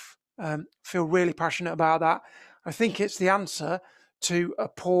myself. Feel really passionate about that. I think it's the answer to a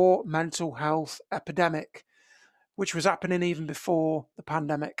poor mental health epidemic, which was happening even before the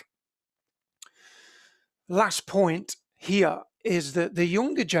pandemic. Last point here is that the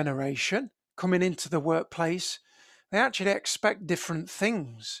younger generation coming into the workplace, they actually expect different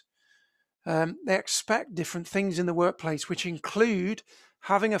things. They expect different things in the workplace, which include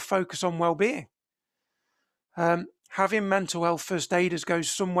having a focus on well-being. Having mental health first aiders goes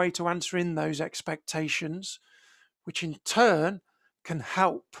some way to answering those expectations, which in turn can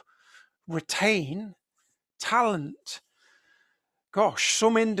help retain talent. Gosh,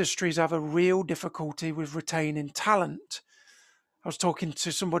 some industries have a real difficulty with retaining talent. I was talking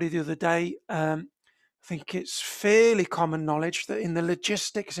to somebody the other day. I think it's fairly common knowledge that in the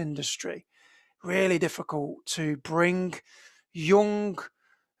logistics industry, really difficult to bring young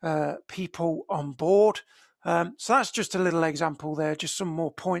people on board. So that's just a little example there, just some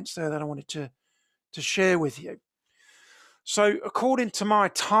more points there that I wanted to share with you. So according to my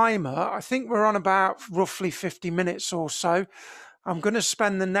timer, I think we're on about roughly 50 minutes or so. I'm going to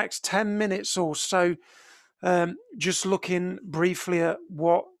spend the next 10 minutes or so just looking briefly at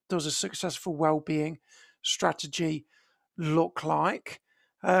what does a successful well-being strategy look like.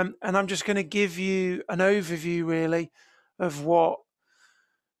 And I'm just going to give you an overview really of what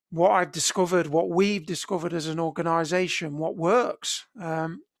I've discovered, what we've discovered as an organization, what works,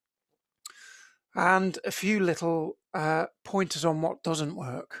 and a few little pointers on what doesn't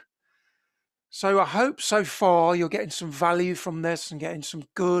work. So I hope so far you're getting some value from this and getting some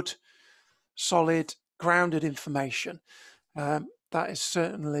good, solid, grounded information. That is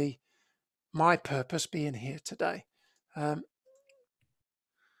certainly my purpose being here today.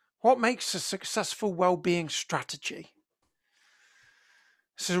 What makes a successful well-being strategy?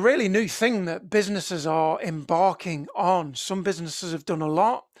 This is a really new thing that businesses are embarking on. Some businesses have done a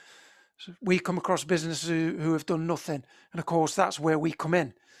lot. We come across businesses who have done nothing. And of course, that's where we come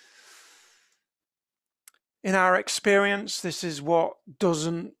in. In our experience, this is what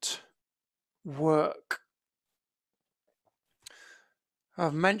doesn't work.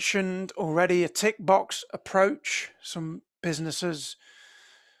 I've mentioned already a tick box approach. Some businesses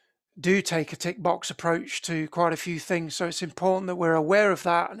do take a tick box approach to quite a few things. So it's important that we're aware of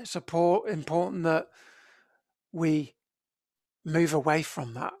that, and it's important that we move away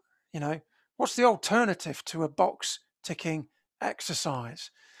from that. What's the alternative to a box ticking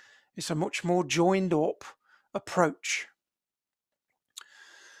exercise? It's a much more joined up approach.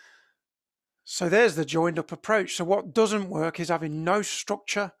 So there's the joined up approach. So what doesn't work is having no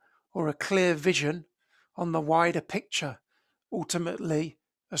structure or a clear vision on the wider picture, ultimately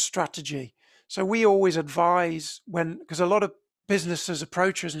a strategy. So we always advise because a lot of businesses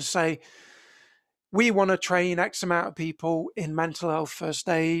approach us and say, we want to train X amount of people in mental health first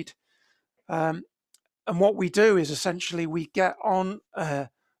aid. And what we do is essentially we get on a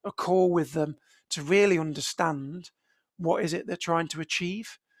call with them to really understand what is it they're trying to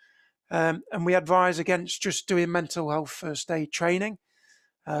achieve. And we advise against just doing mental health first aid training.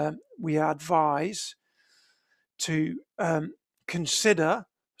 We advise to consider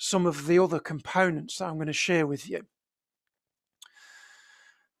some of the other components that I'm going to share with you.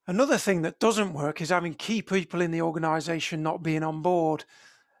 Another thing that doesn't work is having key people in the organization not being on board.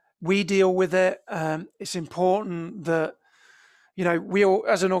 We deal with it. It's important that, we all,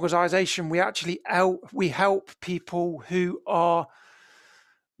 as an organization, we actually help people who are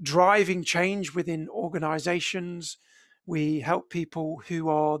driving change within organizations. We help people who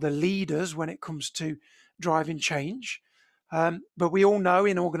are the leaders when it comes to driving change. But we all know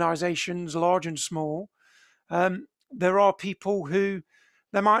in organizations, large and small, there are people who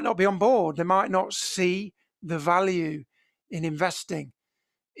they might not be on board. They might not see the value in investing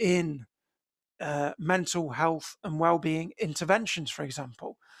in mental health and well-being interventions, for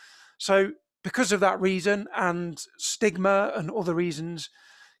example. So because of that reason and stigma and other reasons,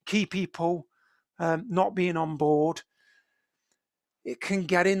 key people not being on board, it can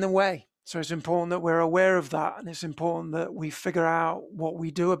get in the way. So it's important that we're aware of that, and it's important that we figure out what we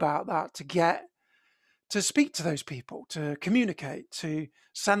do about that to speak to those people, to communicate, to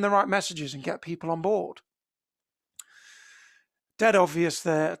send the right messages and get people on board. Dead obvious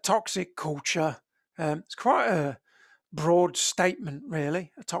there, toxic culture. It's quite a broad statement,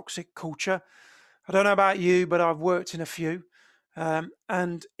 really, a toxic culture. I don't know about you, but I've worked in a few.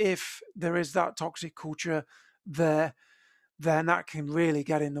 And if there is that toxic culture there, then that can really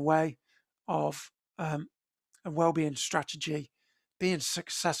get in the way of a well-being strategy being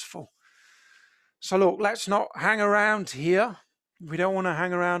successful. So look, let's not hang around here. We don't want to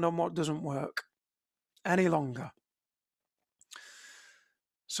hang around on what doesn't work any longer.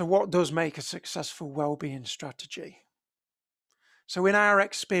 So what does make a successful well-being strategy? So in our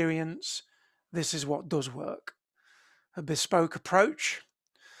experience, this is what does work. A bespoke approach.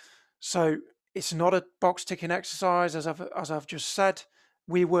 So it's not a box ticking exercise, as I've just said.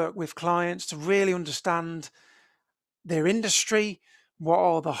 We work with clients to really understand their industry, what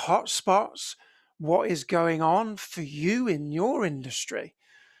are the hot spots, what is going on for you in your industry.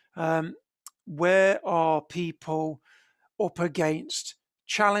 Where are people up against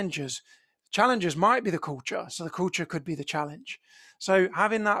challenges? Challenges might be the culture, so the culture could be the challenge. So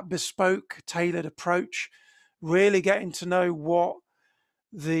having that bespoke, tailored approach, really getting to know what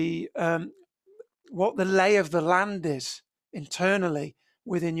the lay of the land is internally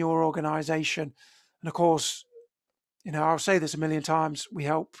within your organization. And of course, I'll say this a million times, we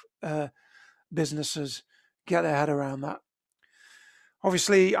help businesses get their head around that.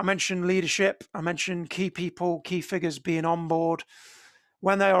 Obviously, I mentioned leadership. I mentioned key people, key figures being on board.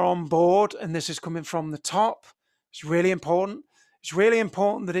 When they are on board, and this is coming from the top, it's really important. It's really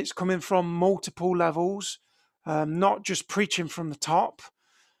important that it's coming from multiple levels, not just preaching from the top,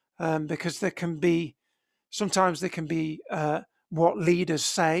 because sometimes there can be what leaders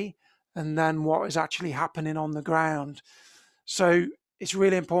say and then what is actually happening on the ground. So it's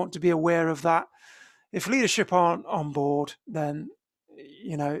really important to be aware of that. If leadership aren't on board, then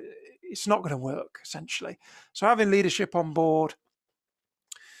it's not going to work, essentially. So having leadership on board,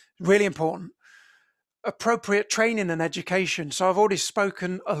 really important. Appropriate training and education. So I've already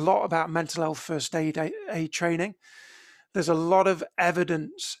spoken a lot about mental health first aid training. There's a lot of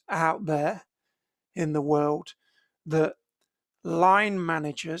evidence out there in the world that line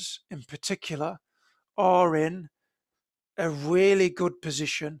managers in particular are in a really good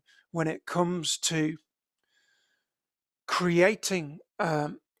position when it comes to creating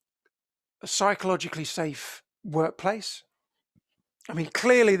a psychologically safe workplace. I mean,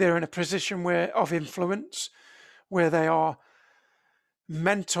 clearly they're in a position of influence where they are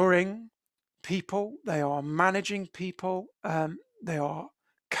mentoring people, they are managing people, they are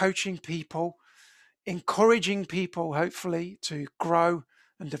coaching people, encouraging people, hopefully, to grow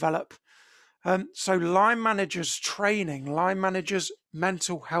and develop. So line managers training, line managers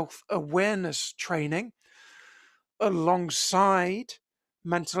mental health awareness training alongside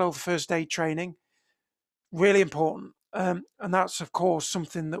mental health first aid training, really important. And that's, of course,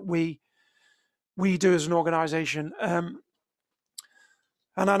 something that we do as an organization. And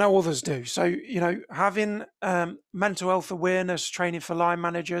I know others do. So, having mental health awareness training for line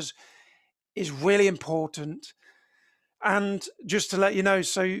managers is really important. And just to let you know,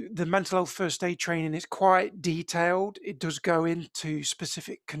 so the mental health first aid training is quite detailed. It does go into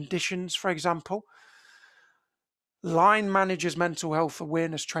specific conditions, for example. Line managers mental health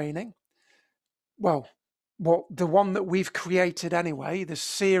awareness training. Well, the one that we've created anyway, the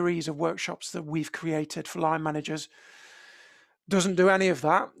series of workshops that we've created for line managers, doesn't do any of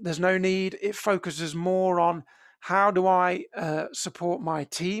that. There's no need. It focuses more on how do I support my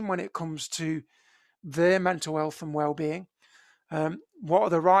team when it comes to their mental health and well-being. What are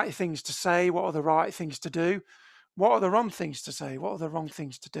the right things to say? What are the right things to do? What are the wrong things to say? What are the wrong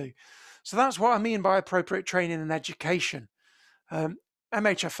things to do? So that's what I mean by appropriate training and education.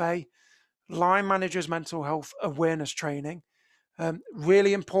 MHFA, line managers mental health awareness training,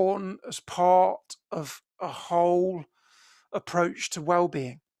 really important as part of a whole approach to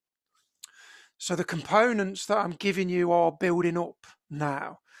well-being. So the components that I'm giving you are building up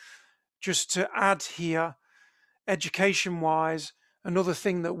now. Just to add here, education-wise, another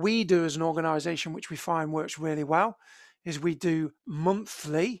thing that we do as an organization, which we find works really well, is we do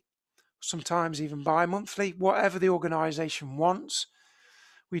monthly, sometimes even bi-monthly, whatever the organization wants.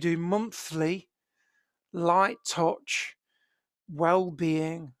 We do monthly light touch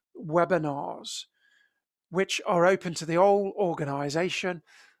well-being webinars, which are open to the whole organization,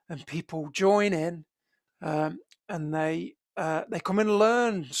 and people join in, and they come and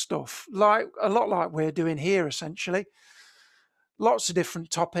learn stuff, like a lot like we're doing here, essentially. Lots of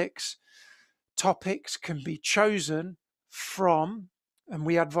different topics. Topics can be chosen from, and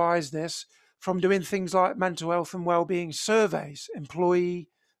we advise this, from doing things like mental health and well-being surveys, employee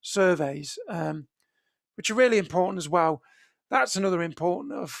surveys, which are really important as well. That's another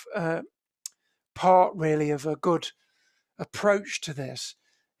important part, really, of a good approach to this,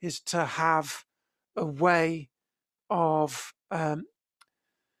 is to have a way of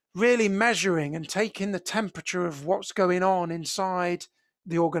really measuring and taking the temperature of what's going on inside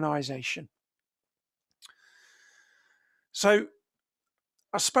the organization. So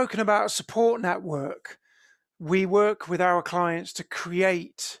I've spoken about a support network. We work with our clients to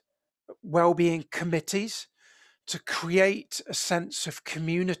create well-being committees, to create a sense of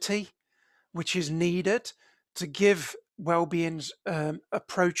community, which is needed to give well-being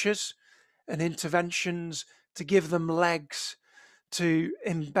approaches and interventions, to give them legs, to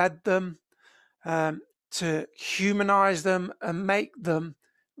embed them, to humanize them and make them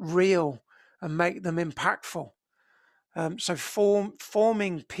real and make them impactful. So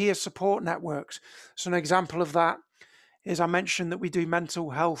forming peer support networks. So an example of that is, I mentioned that we do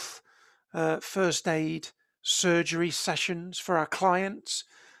mental health first aid surgery sessions for our clients,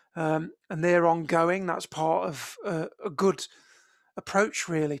 and they're ongoing. That's part of a good approach,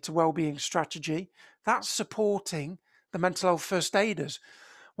 really, to wellbeing strategy. That's supporting the mental health first aiders.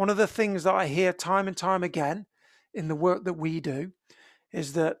 One of the things that I hear time and time again in the work that we do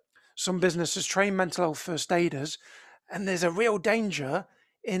is that some businesses train mental health first aiders, and there's a real danger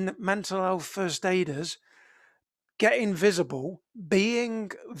in mental health first aiders getting visible,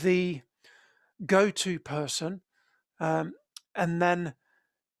 being the go-to person, and then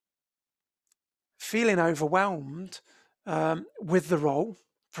feeling overwhelmed with the role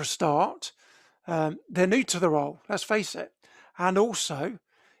for a start. They're new to the role, let's face it. And also,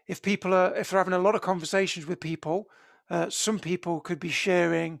 if they're having a lot of conversations with people, some people could be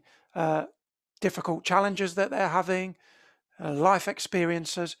sharing difficult challenges that they're having, life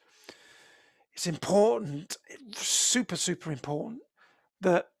experiences. It's important, super, super important,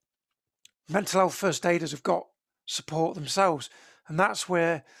 that mental health first aiders have got support themselves. And that's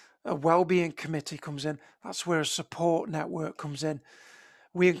where a wellbeing committee comes in. That's where a support network comes in.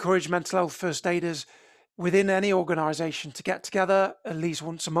 We encourage mental health first aiders within any organization to get together at least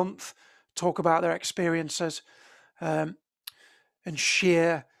once a month, talk about their experiences, and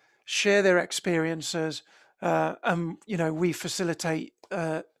share their experiences, and we facilitate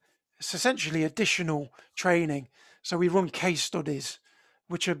it's essentially additional training. So we run case studies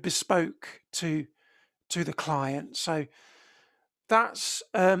which are bespoke to the client. So that's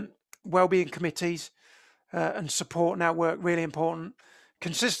wellbeing committees and support network, really important.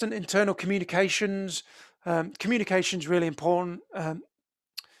 Consistent internal communications. Communications really important.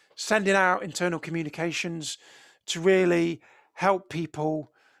 Sending out internal communications to really help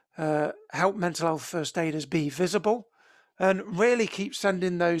people, help mental health first aiders be visible, and really keep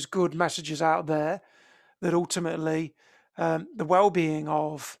sending those good messages out there that ultimately the well-being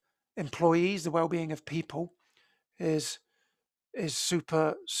of employees, the well-being of people is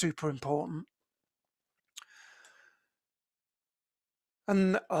super, super important.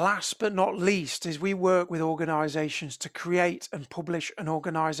 And last but not least is we work with organisations to create and publish an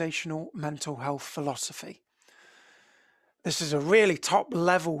organisational mental health philosophy. This is a really top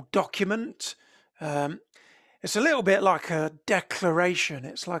level document. It's a little bit like a declaration.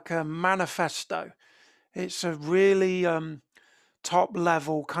 It's like a manifesto. It's a really top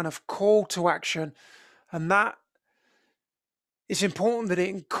level kind of call to action. And that it's important that it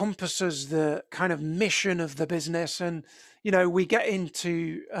encompasses the kind of mission of the business. And, we get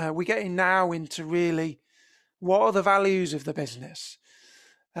in now into really what are the values of the business?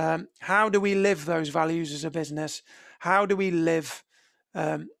 How do we live those values as a business? How do we live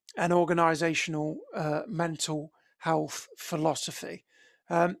an organizational mental health philosophy?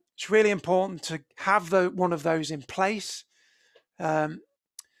 It's really important to have one of those in place and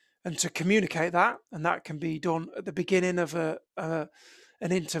to communicate that. And that can be done at the beginning of an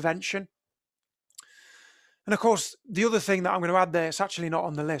intervention. And of course, the other thing that I'm going to add there, it's actually not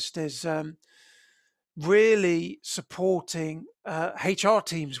on the list, is really supporting HR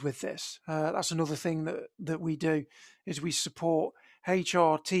teams with this. That's another thing that we do, is we support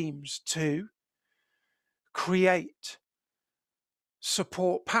HR teams to create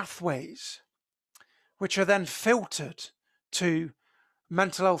support pathways, which are then filtered to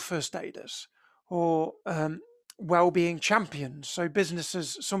mental health first aiders or well-being champions. So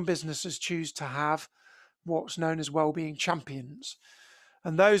some businesses choose to have what's known as well-being champions,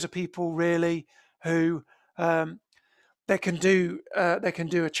 and those are people really who they can do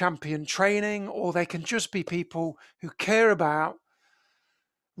a champion training, or they can just be people who care about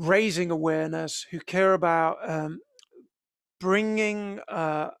raising awareness, who care about bringing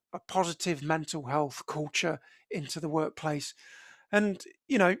a positive mental health culture into the workplace. And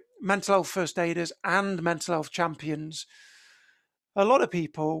mental health first aiders and mental health champions, a lot of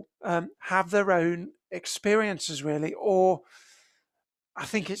people have their own experiences really, or I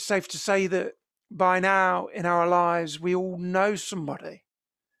think it's safe to say that by now in our lives, we all know somebody,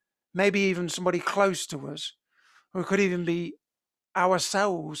 maybe even somebody close to us, or it could even be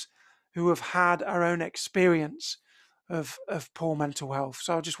ourselves, who have had our own experience of poor mental health.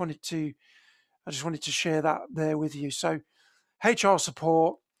 So I just wanted to share that there with you. So HR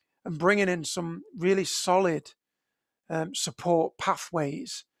support and bringing in some really solid support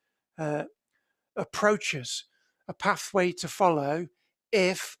pathways, approaches, a pathway to follow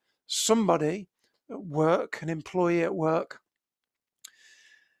if somebody at work, an employee at work,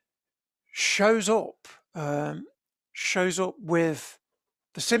 shows up with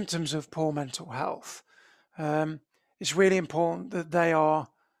the symptoms of poor mental health. It's really important that they are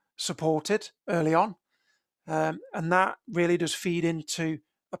supported early on, and that really does feed into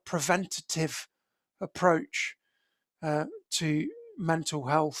a preventative approach to mental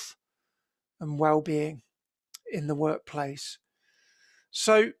health and well-being in the workplace.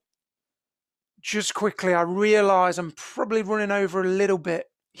 So just quickly, I realize I'm probably running over a little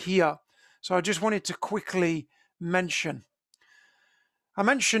bit here. So I just wanted to quickly mention. I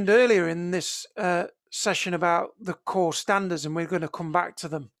mentioned earlier in this session about the core standards, and we're going to come back to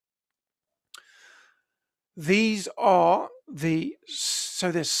them. These are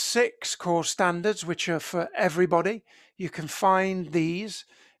so there's 6 core standards which are for everybody. You can find these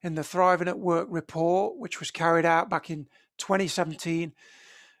in the Thriving at Work report, which was carried out back in 2017.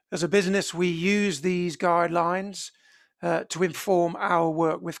 As a business, we use these guidelines to inform our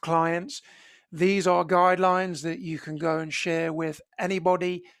work with clients. These are guidelines that you can go and share with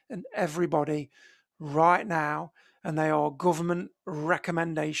anybody and everybody right now, and they are government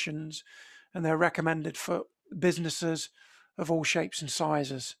recommendations, and they're recommended for businesses of all shapes and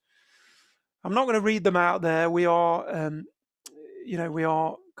sizes. I'm not going to read them out there. We are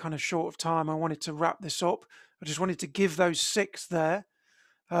kind of short of time. I wanted to wrap this up. I just wanted to give those 6 there.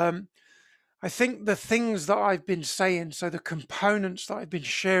 I think the things that I've been saying, so the components that I've been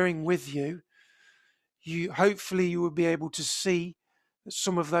sharing with you, hopefully you will be able to see that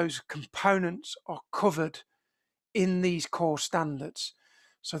some of those components are covered in these core standards.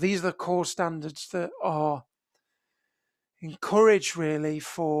 So these are the core standards that are encouraged really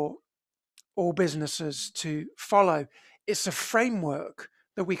for all businesses to follow. It's a framework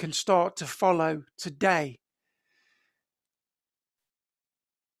that we can start to follow today.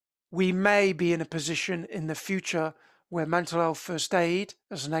 We may be in a position in the future where mental health first aid,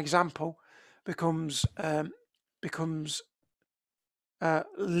 as an example, becomes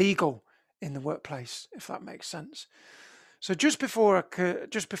legal in the workplace, if that makes sense. So just before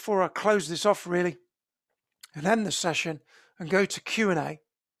I close this off, really, and end the session and go to Q&A,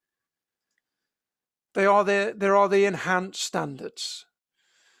 there are the enhanced standards.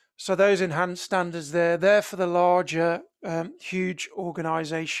 So those enhanced standards, they're there for the larger, huge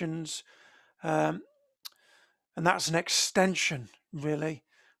organisations, and that's an extension, really,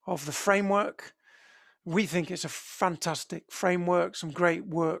 of the framework. We think it's a fantastic framework. Some great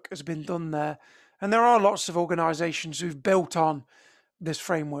work has been done there, and there are lots of organisations who've built on this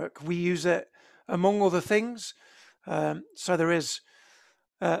framework. We use it among other things. So there is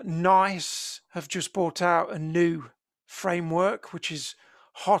NICE have just brought out a new framework, which is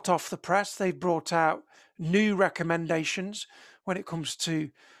hot off the press. They've brought out new recommendations when it comes to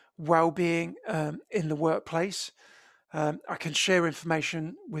well-being in the workplace. I can share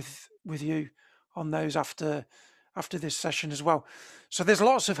information with you on those after this session as well. So there's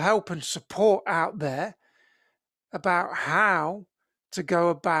lots of help and support out there about how to go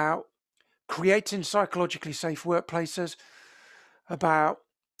about creating psychologically safe workplaces, about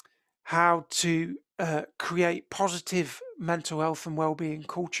how to create positive mental health and well-being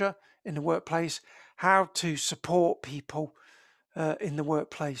culture in the workplace, how to support people in the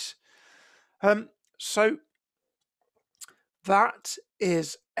workplace. So that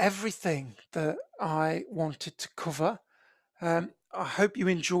is everything that I wanted to cover. I hope you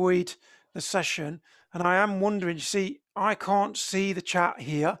enjoyed the session, and I am wondering, you see, I can't see the chat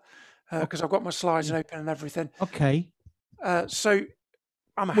here because I've got my slides open and everything. Okay. So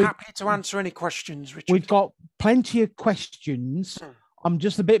I'm happy to answer any questions, Richard. We've got plenty of questions. I'm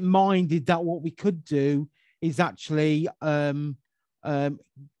just a bit minded that what we could do is actually download the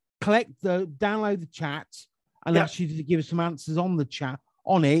chat and ask you to give us some answers on the chat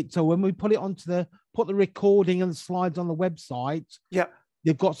on it. So when we put it onto put the recording and the slides on the website,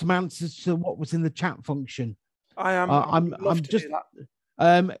 they've got some answers to what was in the chat function. I'm just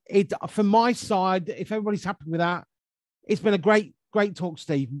from my side, if everybody's happy with that, it's been a great talk,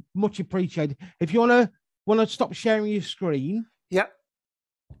 Steve. Much appreciated. If you want to stop sharing your screen,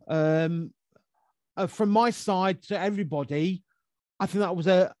 from my side to everybody, I think that was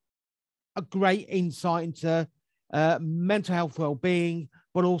a great insight into mental health well-being,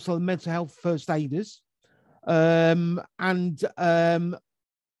 but also the mental health first aiders. And I'm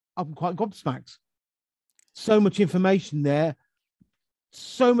quite gobsmacked. So much information there.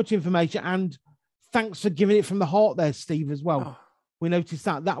 So much information. And thanks for giving it from the heart there, Steve, as well. We noticed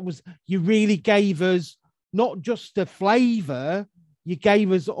that was, you really gave us not just a flavor, you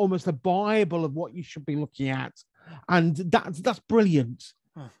gave us almost a Bible of what you should be looking at. And that's brilliant.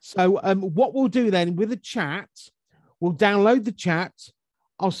 So what we'll do then with the chat, we'll download the chat.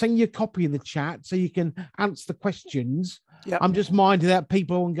 I'll send you a copy of the chat so you can answer the questions. I'm just minded that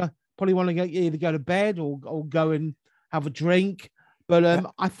people probably want to either go to bed or go and have a drink. But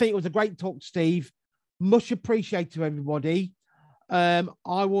I think it was a great talk, Steve. Much appreciated to everybody. I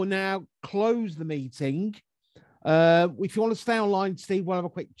will now close the meeting. If you want to stay online, Steve, we'll have a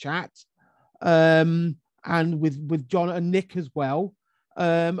quick chat. And with John and Nick as well.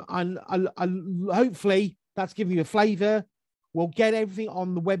 And hopefully that's giving you a flavor. We'll get everything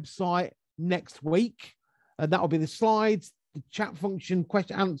on the website next week. That'll be the slides, the chat function,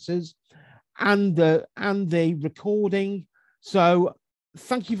 question answers, and the recording. So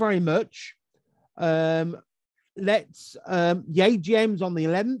thank you very much. The AGM's on the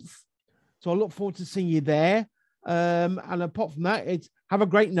 11th. So I look forward to seeing you there. And apart from that, have a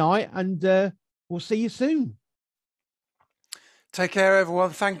great night, and we'll see you soon. Take care, everyone.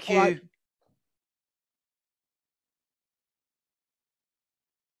 Thank you. Right.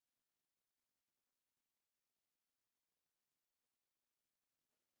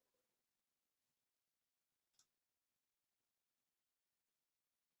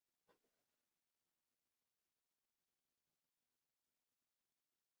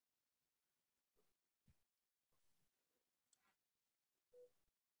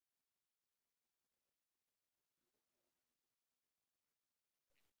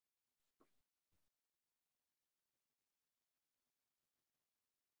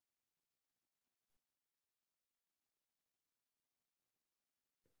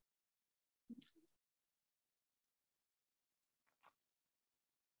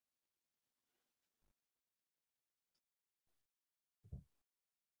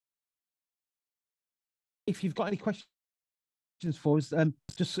 if you've got any questions for us,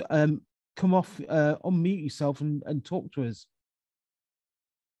 just come off, unmute yourself and talk to us.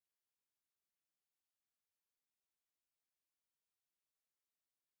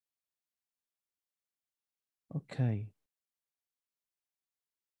 Okay.